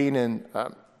privilege of being in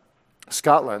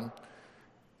Scotland,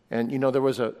 and there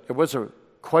was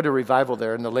quite a revival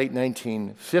there in the late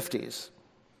 1950s.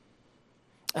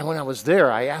 And when I was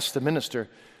there, I asked the minister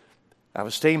I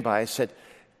was staying by, I said,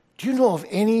 do you know of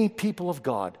any people of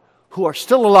God who are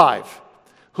still alive,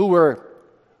 who were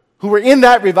in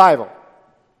that revival?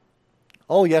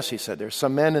 Oh, yes, he said, there's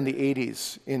some men in the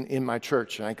 80s in my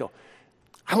church. And I go,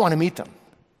 I want to meet them.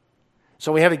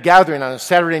 So we had a gathering on a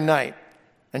Saturday night,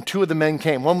 and 2 of the men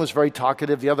came. One was very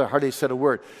talkative, the other hardly said a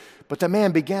word. But the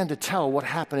man began to tell what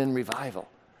happened in revival.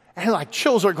 And like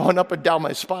chills are going up and down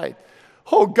my spine.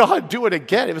 Oh, God, do it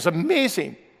again. It was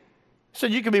amazing. He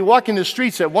said you could be walking the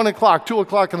streets at 1 o'clock, 2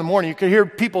 o'clock in the morning. You could hear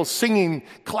people singing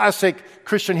classic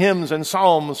Christian hymns and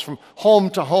psalms from home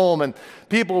to home. And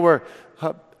people were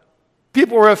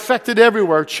affected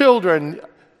everywhere. Children,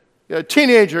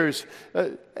 teenagers.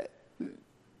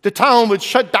 The town would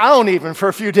shut down even for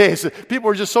a few days. People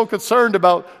were just so concerned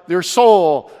about their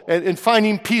soul and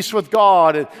finding peace with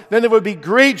God. And then there would be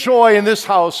great joy in this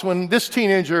house when this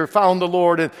teenager found the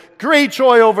Lord, and great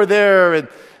joy over there.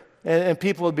 And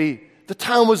people would be, the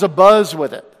town was abuzz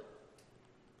with it.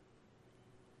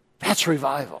 That's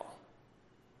revival.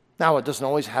 Now, it doesn't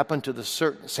always happen to the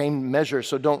same measure,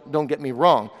 so don't get me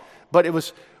wrong. But it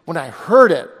was, when I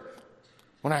heard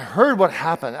what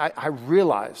happened, I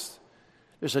realized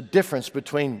there's a difference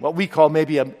between what we call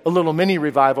maybe a little mini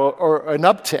revival or an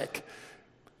uptick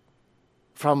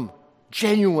from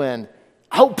genuine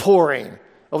outpouring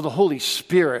of the Holy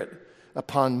Spirit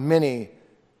upon many,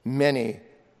 many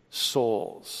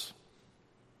souls.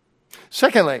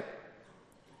 Secondly,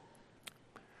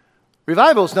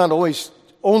 revival is not always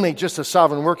only just a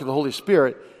sovereign work of the Holy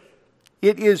Spirit.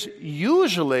 It is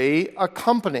usually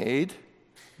accompanied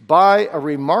by a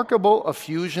remarkable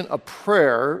effusion of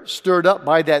prayer stirred up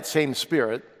by that same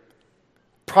Spirit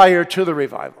prior to the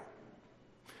revival.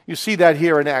 You see that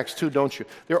here in Acts 2, don't you?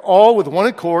 They're all with one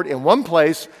accord in one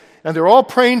place, and they're all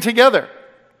praying together.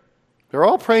 They're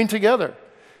all praying together.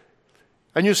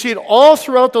 And you see it all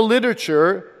throughout the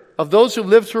literature of those who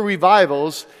lived through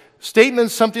revivals,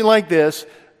 statements something like this: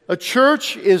 A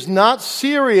church is not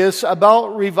serious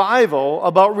about revival,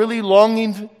 about really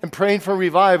longing and praying for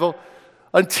revival,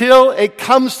 until it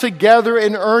comes together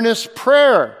in earnest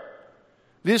prayer.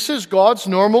 This is God's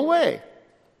normal way.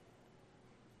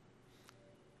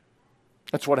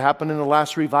 That's what happened in the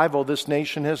last revival this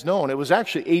nation has known. It was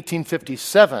actually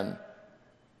 1857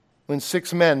 when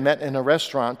 6 men met in a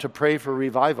restaurant to pray for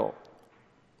revival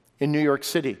in New York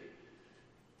City.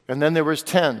 And then there was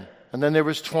 10, and then there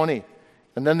was 20,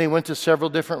 and then they went to several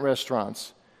different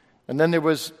restaurants. And then there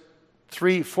was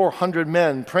 300-400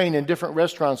 men praying in different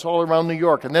restaurants all around New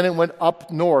York. And then it went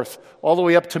up north, all the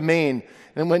way up to Maine.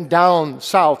 And it went down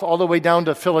south, all the way down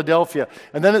to Philadelphia.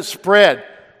 And then it spread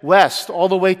west, all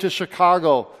the way to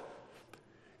Chicago.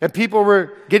 And people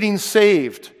were getting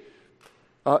saved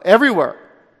everywhere.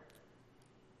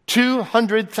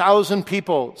 200,000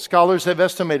 people, scholars have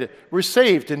estimated, were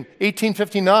saved in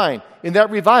 1859 in that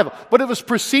revival. But it was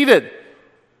preceded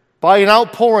by an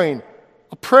outpouring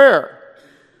of prayer.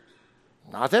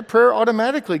 Not that prayer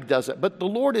automatically does it, but the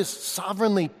Lord is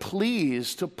sovereignly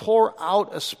pleased to pour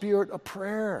out a spirit of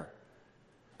prayer.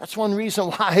 That's one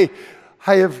reason why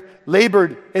I have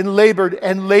labored and labored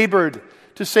and labored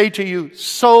to say to you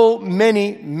so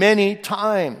many, many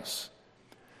times.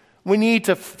 We need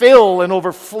to fill and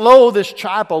overflow this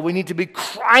chapel. We need to be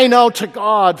crying out to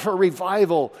God for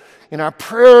revival in our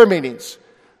prayer meetings.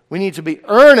 We need to be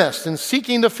earnest in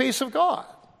seeking the face of God.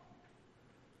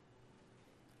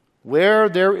 Where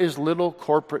there is little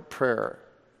corporate prayer,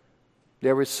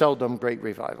 there is seldom great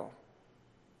revival.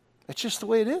 It's just the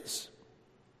way it is.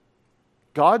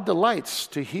 God delights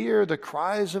to hear the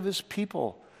cries of His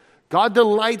people. God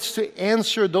delights to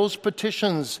answer those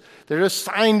petitions that are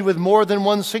signed with more than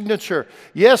one signature.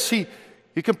 Yes,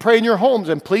 you can pray in your homes,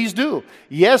 and please do.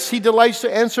 Yes, He delights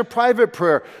to answer private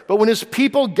prayer. But when His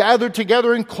people gather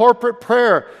together in corporate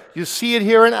prayer, you see it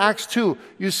here in Acts 2.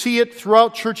 You see it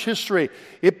throughout church history.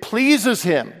 It pleases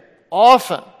Him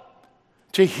often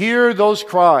to hear those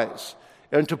cries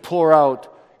and to pour out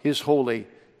His Holy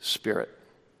Spirit.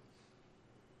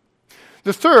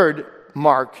 The third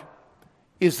mark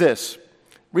is this.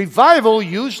 Revival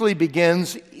usually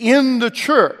begins in the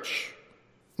church,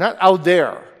 not out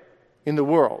there in the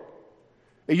world.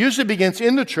 It usually begins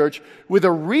in the church with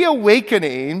a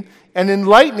reawakening and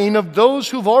enlightening of those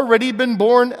who've already been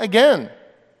born again.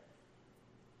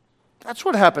 That's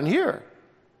what happened here.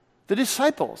 The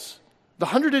disciples, the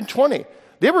 120,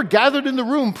 they were gathered in the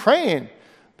room praying.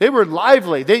 They were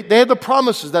lively. They had the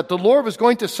promises that the Lord was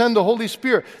going to send the Holy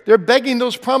Spirit. They're begging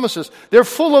those promises. They're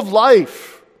full of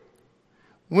life.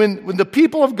 When the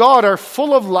people of God are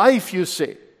full of life, you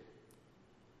see,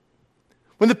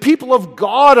 when the people of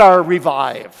God are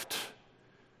revived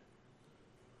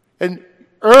and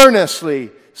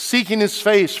earnestly seeking His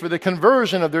face for the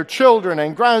conversion of their children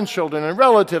and grandchildren and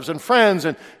relatives and friends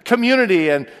and community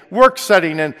and work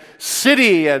setting and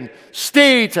city and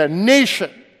state and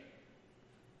nation,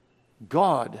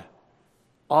 God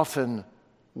often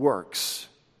works.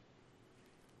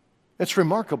 It's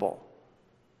remarkable.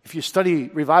 If you study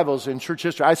revivals in church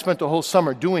history, I spent the whole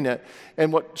summer doing it,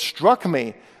 and what struck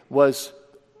me was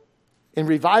in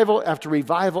revival after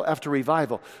revival after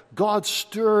revival, God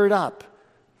stirred up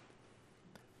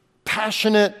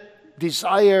passionate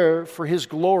desire for His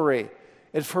glory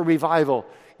and for revival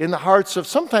in the hearts of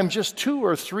sometimes just 2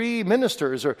 or 3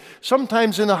 ministers, or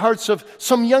sometimes in the hearts of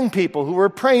some young people who were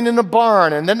praying in a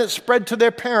barn, and then it spread to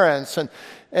their parents.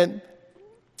 And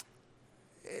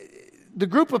the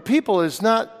group of people is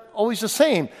not always the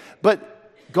same,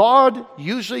 but God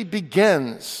usually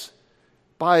begins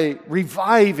by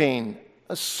reviving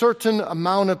a certain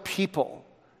amount of people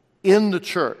in the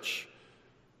church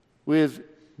with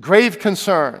grave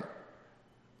concern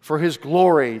for His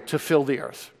glory to fill the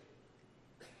earth.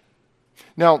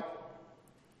 Now,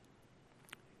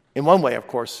 in one way, of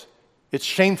course, it's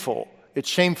shameful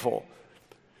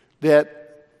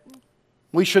that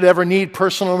we should ever need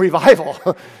personal revival.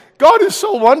 God is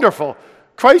so wonderful.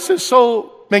 Christ is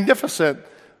so magnificent.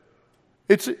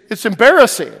 It's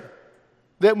embarrassing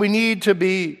that we need to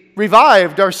be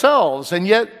revived ourselves, and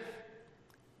yet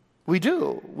we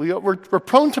do. We're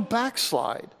prone to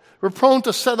backslide. We're prone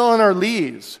to settle on our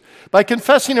lees. By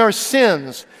confessing our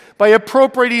sins, by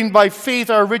appropriating by faith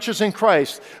our riches in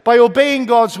Christ, by obeying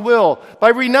God's will, by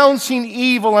renouncing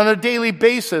evil on a daily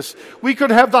basis, we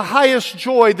could have the highest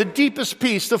joy, the deepest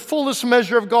peace, the fullest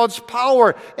measure of God's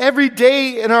power every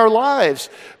day in our lives.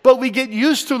 But we get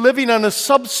used to living on a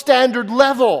substandard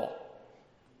level.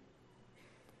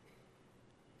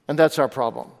 And that's our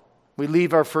problem. We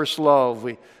leave our first love.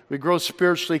 We grow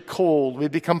spiritually cold. We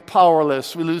become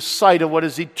powerless. We lose sight of what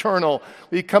is eternal.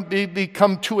 We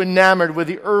become too enamored with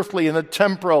the earthly and the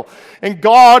temporal. And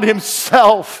God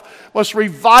himself must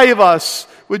revive us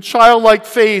with childlike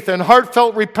faith and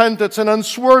heartfelt repentance and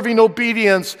unswerving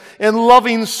obedience and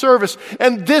loving service.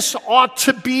 And this ought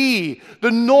to be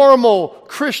the normal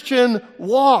Christian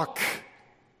walk.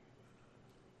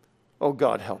 Oh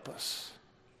God, help us.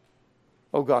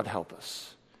 Oh God, help us.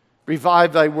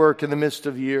 Revive thy work in the midst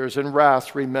of years, and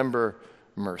wrath remember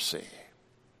mercy.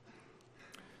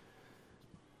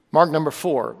 Mark number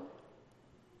 4.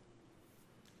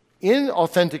 In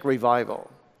authentic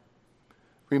revival,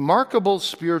 remarkable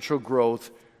spiritual growth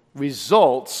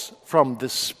results from the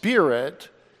Spirit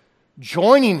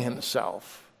joining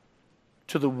himself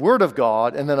to the Word of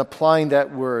God and then applying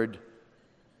that Word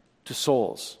to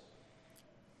souls.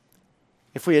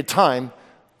 If we had time,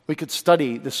 we could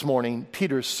study this morning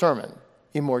Peter's sermon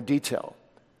in more detail.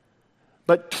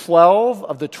 But 12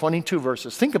 of the 22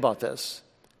 verses, think about this.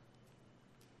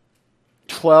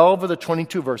 12 of the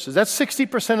 22 verses, that's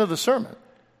 60% of the sermon,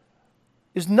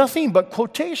 is nothing but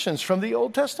quotations from the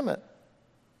Old Testament.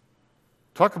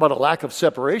 Talk about a lack of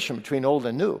separation between old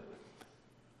and new.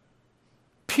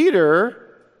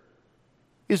 Peter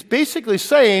is basically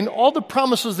saying all the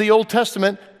promises of the Old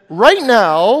Testament right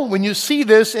now, when you see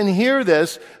this and hear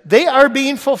this, they are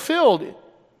being fulfilled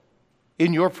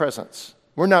in your presence.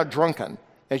 We're not drunken,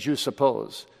 as you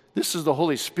suppose. This is the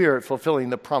Holy Spirit fulfilling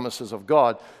the promises of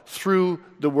God through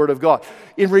the Word of God.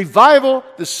 In revival,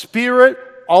 the Spirit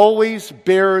always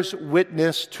bears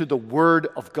witness to the Word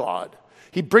of God.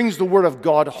 He brings the Word of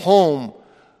God home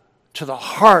to the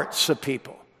hearts of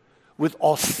people with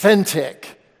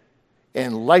authentic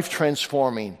and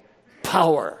life-transforming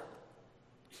power.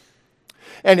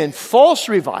 And in false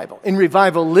revival, in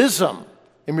revivalism,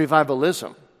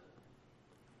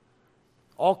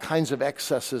 all kinds of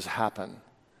excesses happen,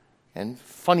 and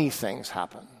funny things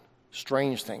happen,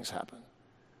 strange things happen,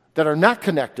 that are not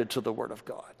connected to the Word of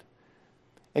God.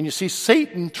 And you see,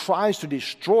 Satan tries to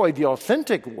destroy the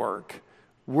authentic work,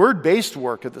 word-based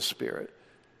work of the Spirit,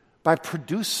 by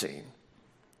producing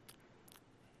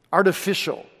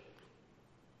artificial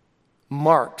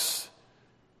marks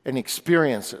and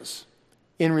experiences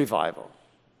in revival,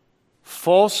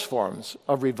 false forms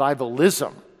of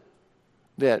revivalism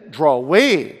that draw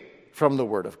away from the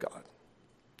Word of God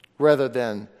rather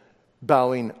than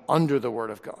bowing under the Word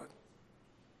of God.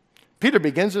 Peter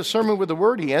begins his sermon with the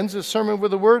Word. He ends his sermon with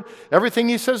the Word. Everything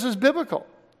he says is biblical.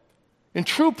 In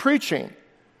true preaching,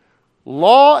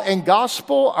 law and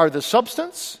gospel are the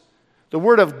substance. The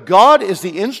Word of God is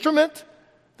the instrument.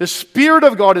 The Spirit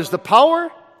of God is the power.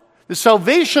 The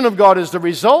salvation of God is the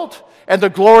result. And the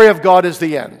glory of God is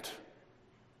the end.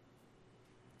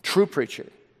 True preaching.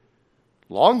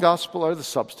 Law and gospel are the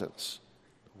substance.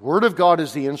 The Word of God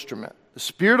is the instrument. The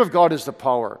Spirit of God is the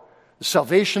power. The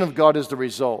salvation of God is the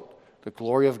result. The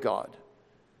glory of God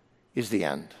is the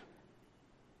end.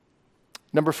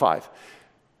 Number 5.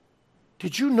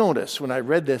 Did you notice when I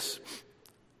read this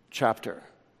chapter,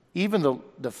 even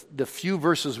the few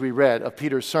verses we read of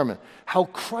Peter's sermon, how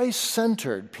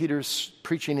Christ-centered Peter's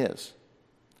preaching is?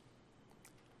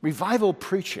 Revival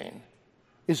preaching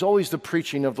is always the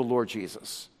preaching of the Lord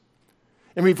Jesus.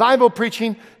 In revival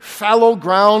preaching, fallow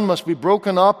ground must be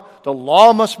broken up, the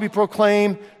law must be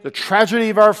proclaimed, the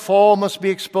tragedy of our fall must be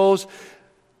exposed,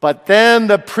 but then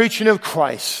the preaching of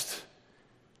Christ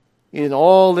in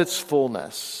all its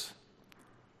fullness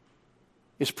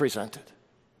is presented.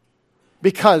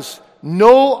 Because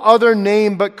no other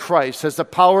name but Christ has the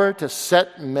power to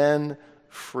set men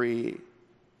free.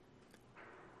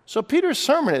 So Peter's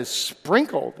sermon is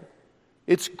sprinkled.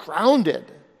 It's grounded.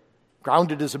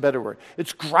 Grounded is a better word.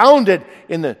 It's grounded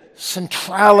in the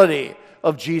centrality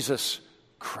of Jesus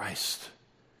Christ.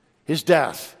 His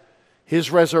death,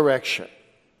 His resurrection,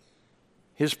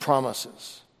 His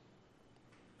promises.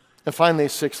 And finally,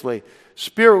 sixthly,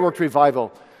 Spirit-worked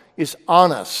revival is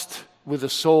honest with the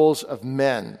souls of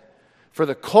men. For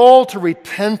the call to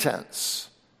repentance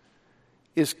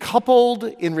is coupled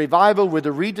in revival with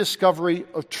the rediscovery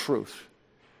of truth.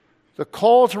 The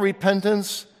call to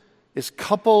repentance is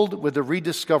coupled with the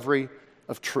rediscovery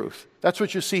of truth. That's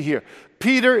what you see here.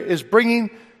 Peter is bringing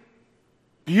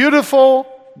beautiful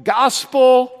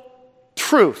gospel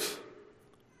truth.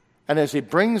 And as he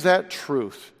brings that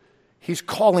truth, he's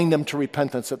calling them to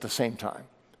repentance at the same time.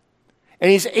 And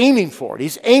he's aiming for it.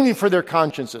 He's aiming for their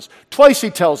consciences. Twice he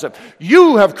tells them,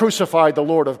 you have crucified the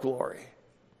Lord of glory.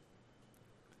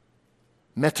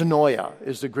 Metanoia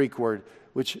is the Greek word,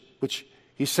 which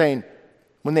he's saying,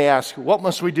 when they ask, what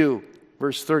must we do?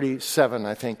 Verse 37,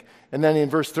 I think. And then in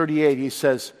verse 38, he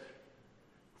says,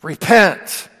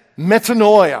 Repent.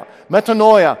 Metanoia.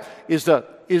 Metanoia is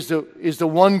the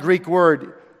one Greek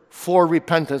word for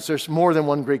repentance. There's more than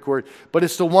one Greek word, but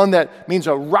it's the one that means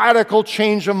a radical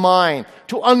change of mind,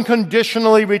 to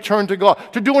unconditionally return to God,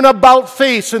 to do an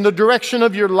about-face in the direction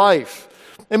of your life.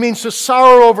 It means to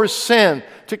sorrow over sin,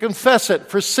 to confess it,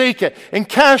 forsake it, and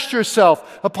cast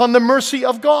yourself upon the mercy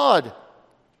of God.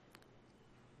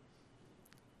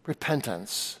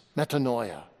 Repentance,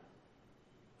 metanoia.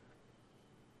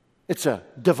 It's a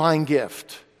divine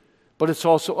gift, but it's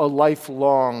also a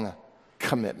lifelong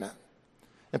commitment.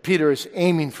 And Peter is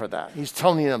aiming for that. He's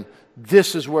telling them,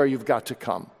 this is where you've got to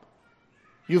come.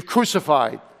 You've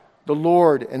crucified the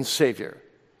Lord and Savior.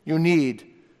 You need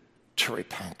to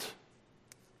repent.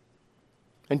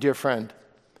 And dear friend,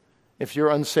 if you're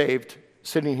unsaved,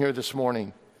 sitting here this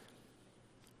morning,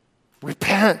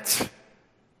 repent.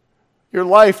 Your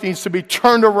life needs to be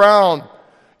turned around.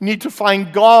 You need to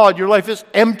find God. Your life is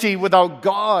empty without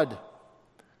God. You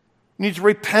need to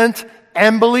repent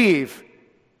and believe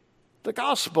the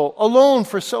gospel alone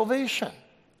for salvation.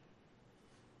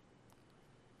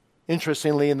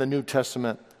 Interestingly, in the New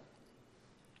Testament,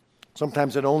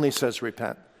 sometimes it only says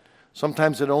repent.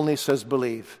 Sometimes it only says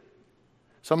believe.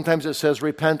 Sometimes it says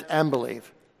repent and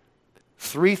believe.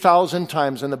 3,000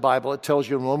 times in the Bible it tells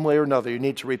you in one way or another you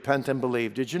need to repent and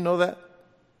believe. Did you know that?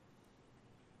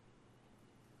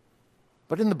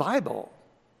 But in the Bible,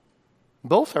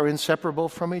 both are inseparable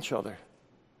from each other.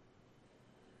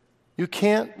 You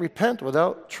can't repent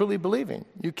without truly believing.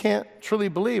 You can't truly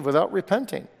believe without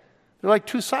repenting. They're like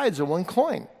two sides of one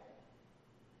coin.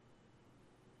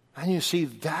 And you see,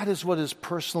 that is what is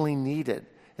personally needed.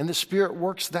 And the Spirit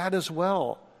works that as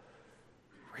well.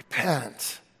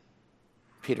 Repent,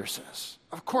 Peter says.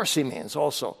 Of course he means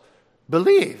also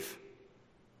believe.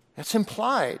 That's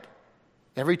implied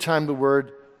every time the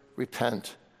word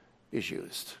repent is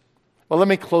used. Well, let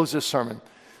me close this sermon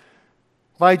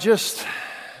by just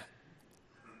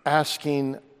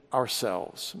asking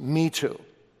ourselves, me too,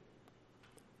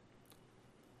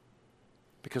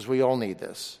 because we all need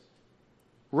this.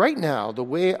 Right now, the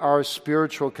way our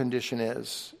spiritual condition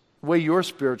is, the way your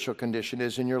spiritual condition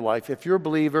is in your life, if you're a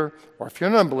believer or if you're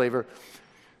an unbeliever,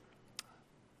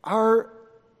 are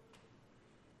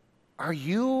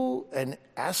you an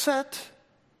asset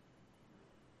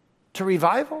to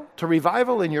revival? To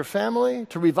revival in your family?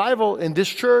 To revival in this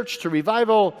church? To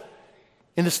revival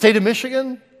in the state of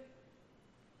Michigan?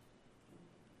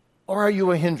 Or are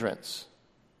you a hindrance?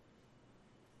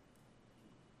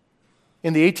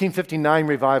 In the 1859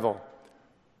 revival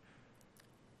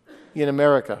in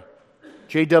America,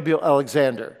 J.W.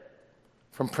 Alexander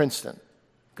from Princeton,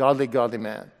 godly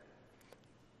man,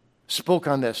 spoke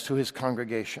on this to his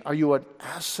congregation. Are you an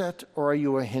asset or are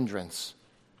you a hindrance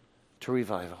to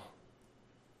revival?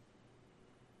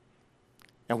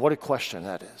 And what a question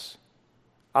that is.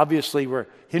 Obviously, we're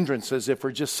hindrances if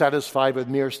we're just satisfied with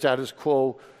mere status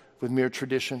quo, with mere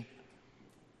tradition.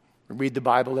 We read the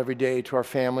Bible every day to our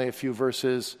family, a few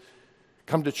verses,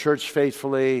 come to church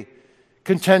faithfully,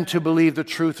 content to believe the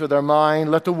truth with our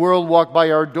mind, let the world walk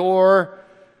by our door,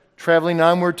 traveling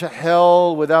onward to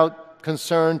hell without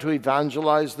concern to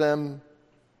evangelize them.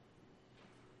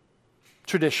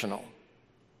 Traditional,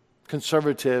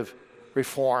 conservative,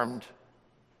 reformed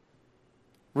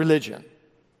religion.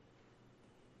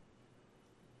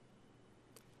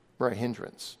 We're a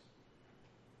hindrance.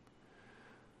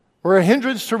 We're a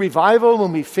hindrance to revival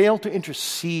when we fail to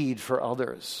intercede for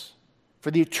others, for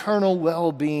the eternal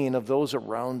well-being of those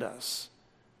around us.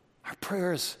 Our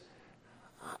prayers,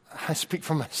 I speak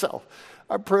for myself,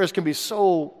 our prayers can be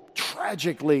so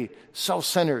tragically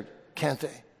self-centered, can't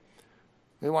they?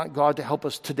 We want God to help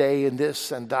us today in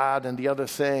this and that and the other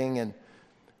thing,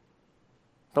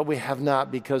 but we have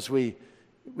not because we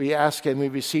ask and we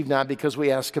receive not because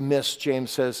we ask amiss, James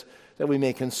says, that we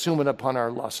may consume it upon our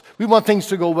lusts. We want things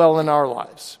to go well in our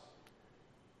lives.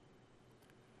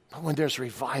 But when there's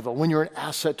revival, when you're an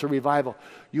asset to revival,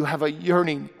 you have a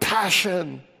yearning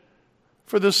passion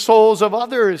for the souls of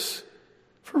others,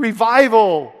 for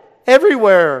revival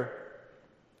everywhere.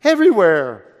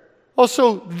 Everywhere.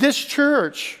 Also, this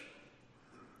church.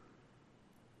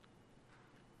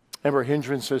 And we're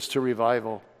hindrances to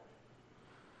revival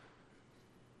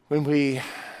when we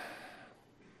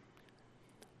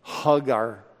hug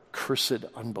our cursed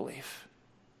unbelief,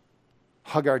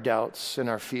 hug our doubts and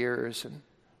our fears, and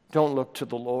don't look to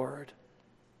the Lord.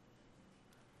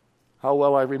 How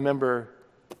well I remember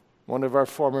one of our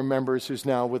former members who's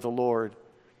now with the Lord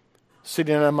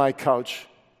sitting on my couch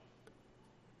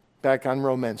back on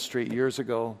Romance Street years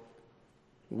ago,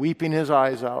 weeping his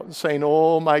eyes out and saying,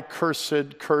 "Oh, my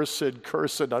cursed, cursed,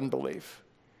 cursed unbelief."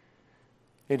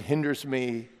 It hinders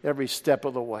me every step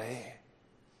of the way.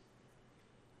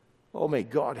 Oh, may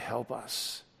God help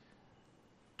us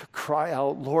to cry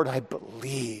out, Lord, I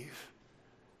believe.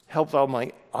 Help thou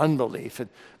my unbelief, and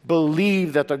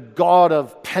believe that the God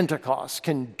of Pentecost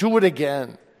can do it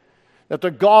again. That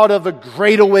the God of the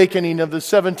Great Awakening of the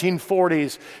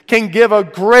 1740s can give a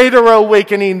greater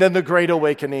awakening than the Great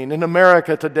Awakening in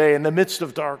America today in the midst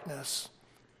of darkness.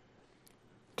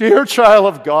 Dear child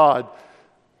of God,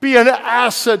 be an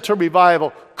asset to revival.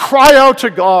 Cry out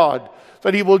to God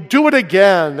that He will do it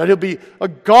again, that He'll be a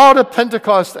God of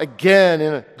Pentecost again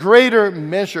in a greater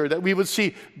measure, that we would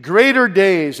see greater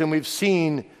days than we've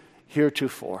seen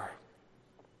heretofore.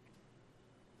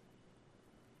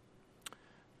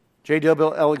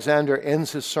 J.W. Alexander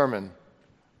ends his sermon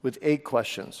with 8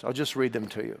 questions. I'll just read them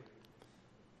to you.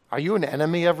 Are you an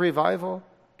enemy of revival?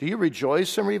 Do you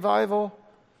rejoice in revival?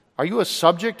 Are you a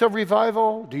subject of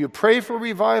revival? Do you pray for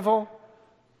revival?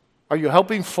 Are you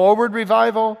helping forward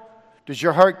revival? Does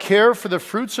your heart care for the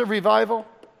fruits of revival?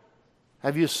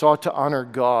 Have you sought to honor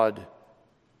God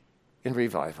in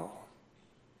revival?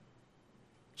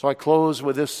 So I close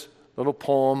with this little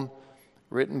poem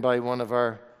written by one of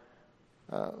our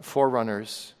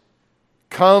forerunners.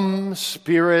 Come,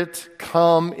 Spirit,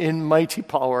 come in mighty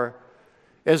power,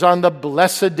 as on the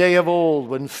blessed day of old,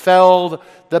 when fell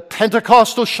the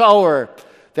Pentecostal shower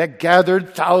that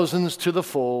gathered thousands to the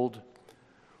fold.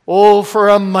 Oh, for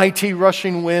a mighty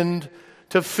rushing wind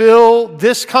to fill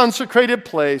this consecrated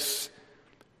place,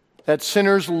 that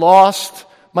sinners lost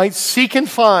might seek and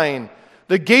find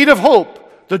the gate of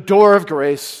hope, the door of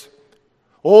grace.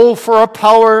 Oh, for a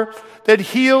power that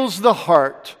heals the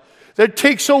heart, that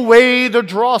takes away the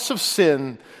dross of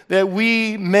sin, that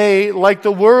we may, like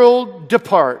the world,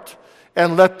 depart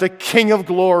and let the King of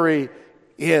glory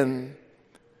in.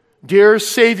 Dear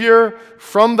Savior,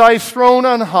 from thy throne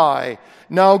on high,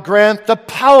 now grant the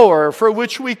power for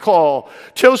which we call,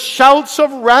 till shouts of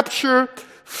rapture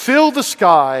fill the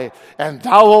sky, and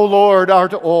thou, O Lord,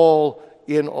 art all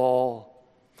in all.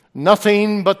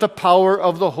 Nothing but the power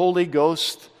of the Holy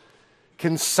Ghost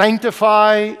can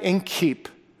sanctify and keep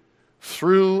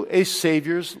through a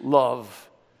Savior's love,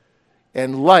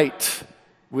 and light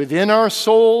within our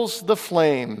souls the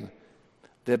flame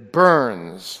that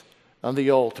burns on the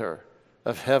altar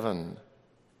of heaven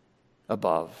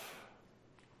above.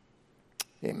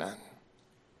 Amen.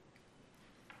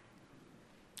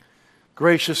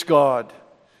 Gracious God,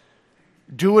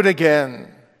 do it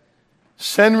again.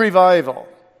 Send revival.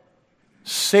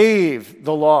 Save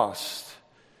the lost.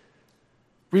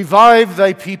 Revive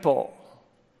thy people.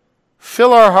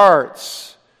 Fill our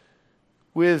hearts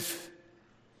with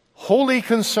holy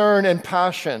concern and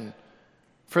passion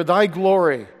for thy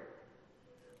glory.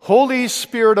 Holy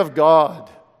Spirit of God,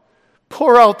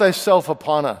 pour out thyself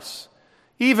upon us,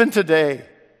 even today.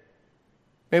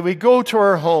 May we go to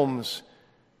our homes.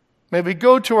 May we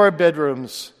go to our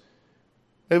bedrooms.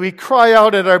 May we cry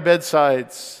out at our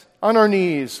bedsides, on our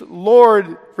knees,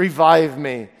 Lord, revive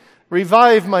me.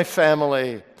 Revive my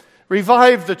family.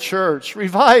 Revive the church.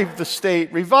 Revive the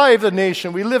state. Revive the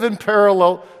nation. We live in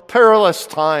perilous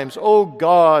times. Oh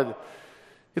God,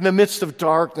 in the midst of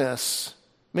darkness,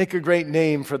 make a great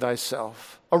name for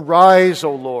thyself. Arise,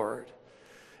 O Lord,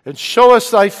 and show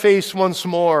us thy face once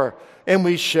more, and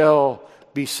we shall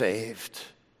be saved.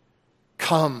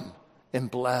 Come and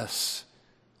bless.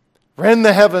 Rend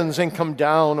the heavens and come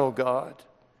down, O God,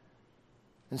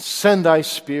 and send thy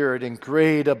Spirit in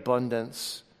great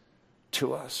abundance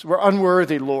to us. We're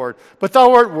unworthy, Lord, but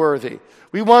thou art worthy.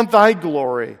 We want thy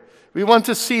glory. We want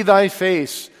to see thy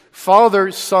face,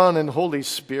 Father, Son, and Holy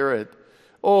Spirit.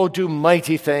 Oh, do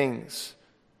mighty things.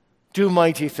 Do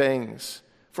mighty things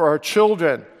for our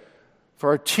children, for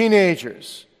our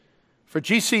teenagers, for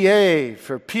GCA,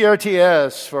 for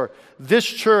PRTS, for this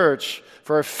church,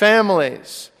 for our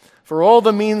families, for all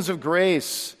the means of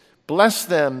grace. Bless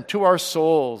them to our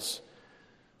souls.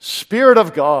 Spirit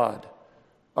of God,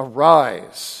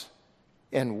 arise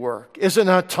and work. Is it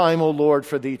not time, O Lord,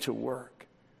 for thee to work?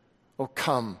 Oh,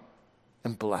 come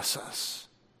and bless us.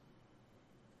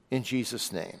 In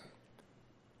Jesus' name,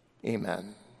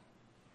 amen.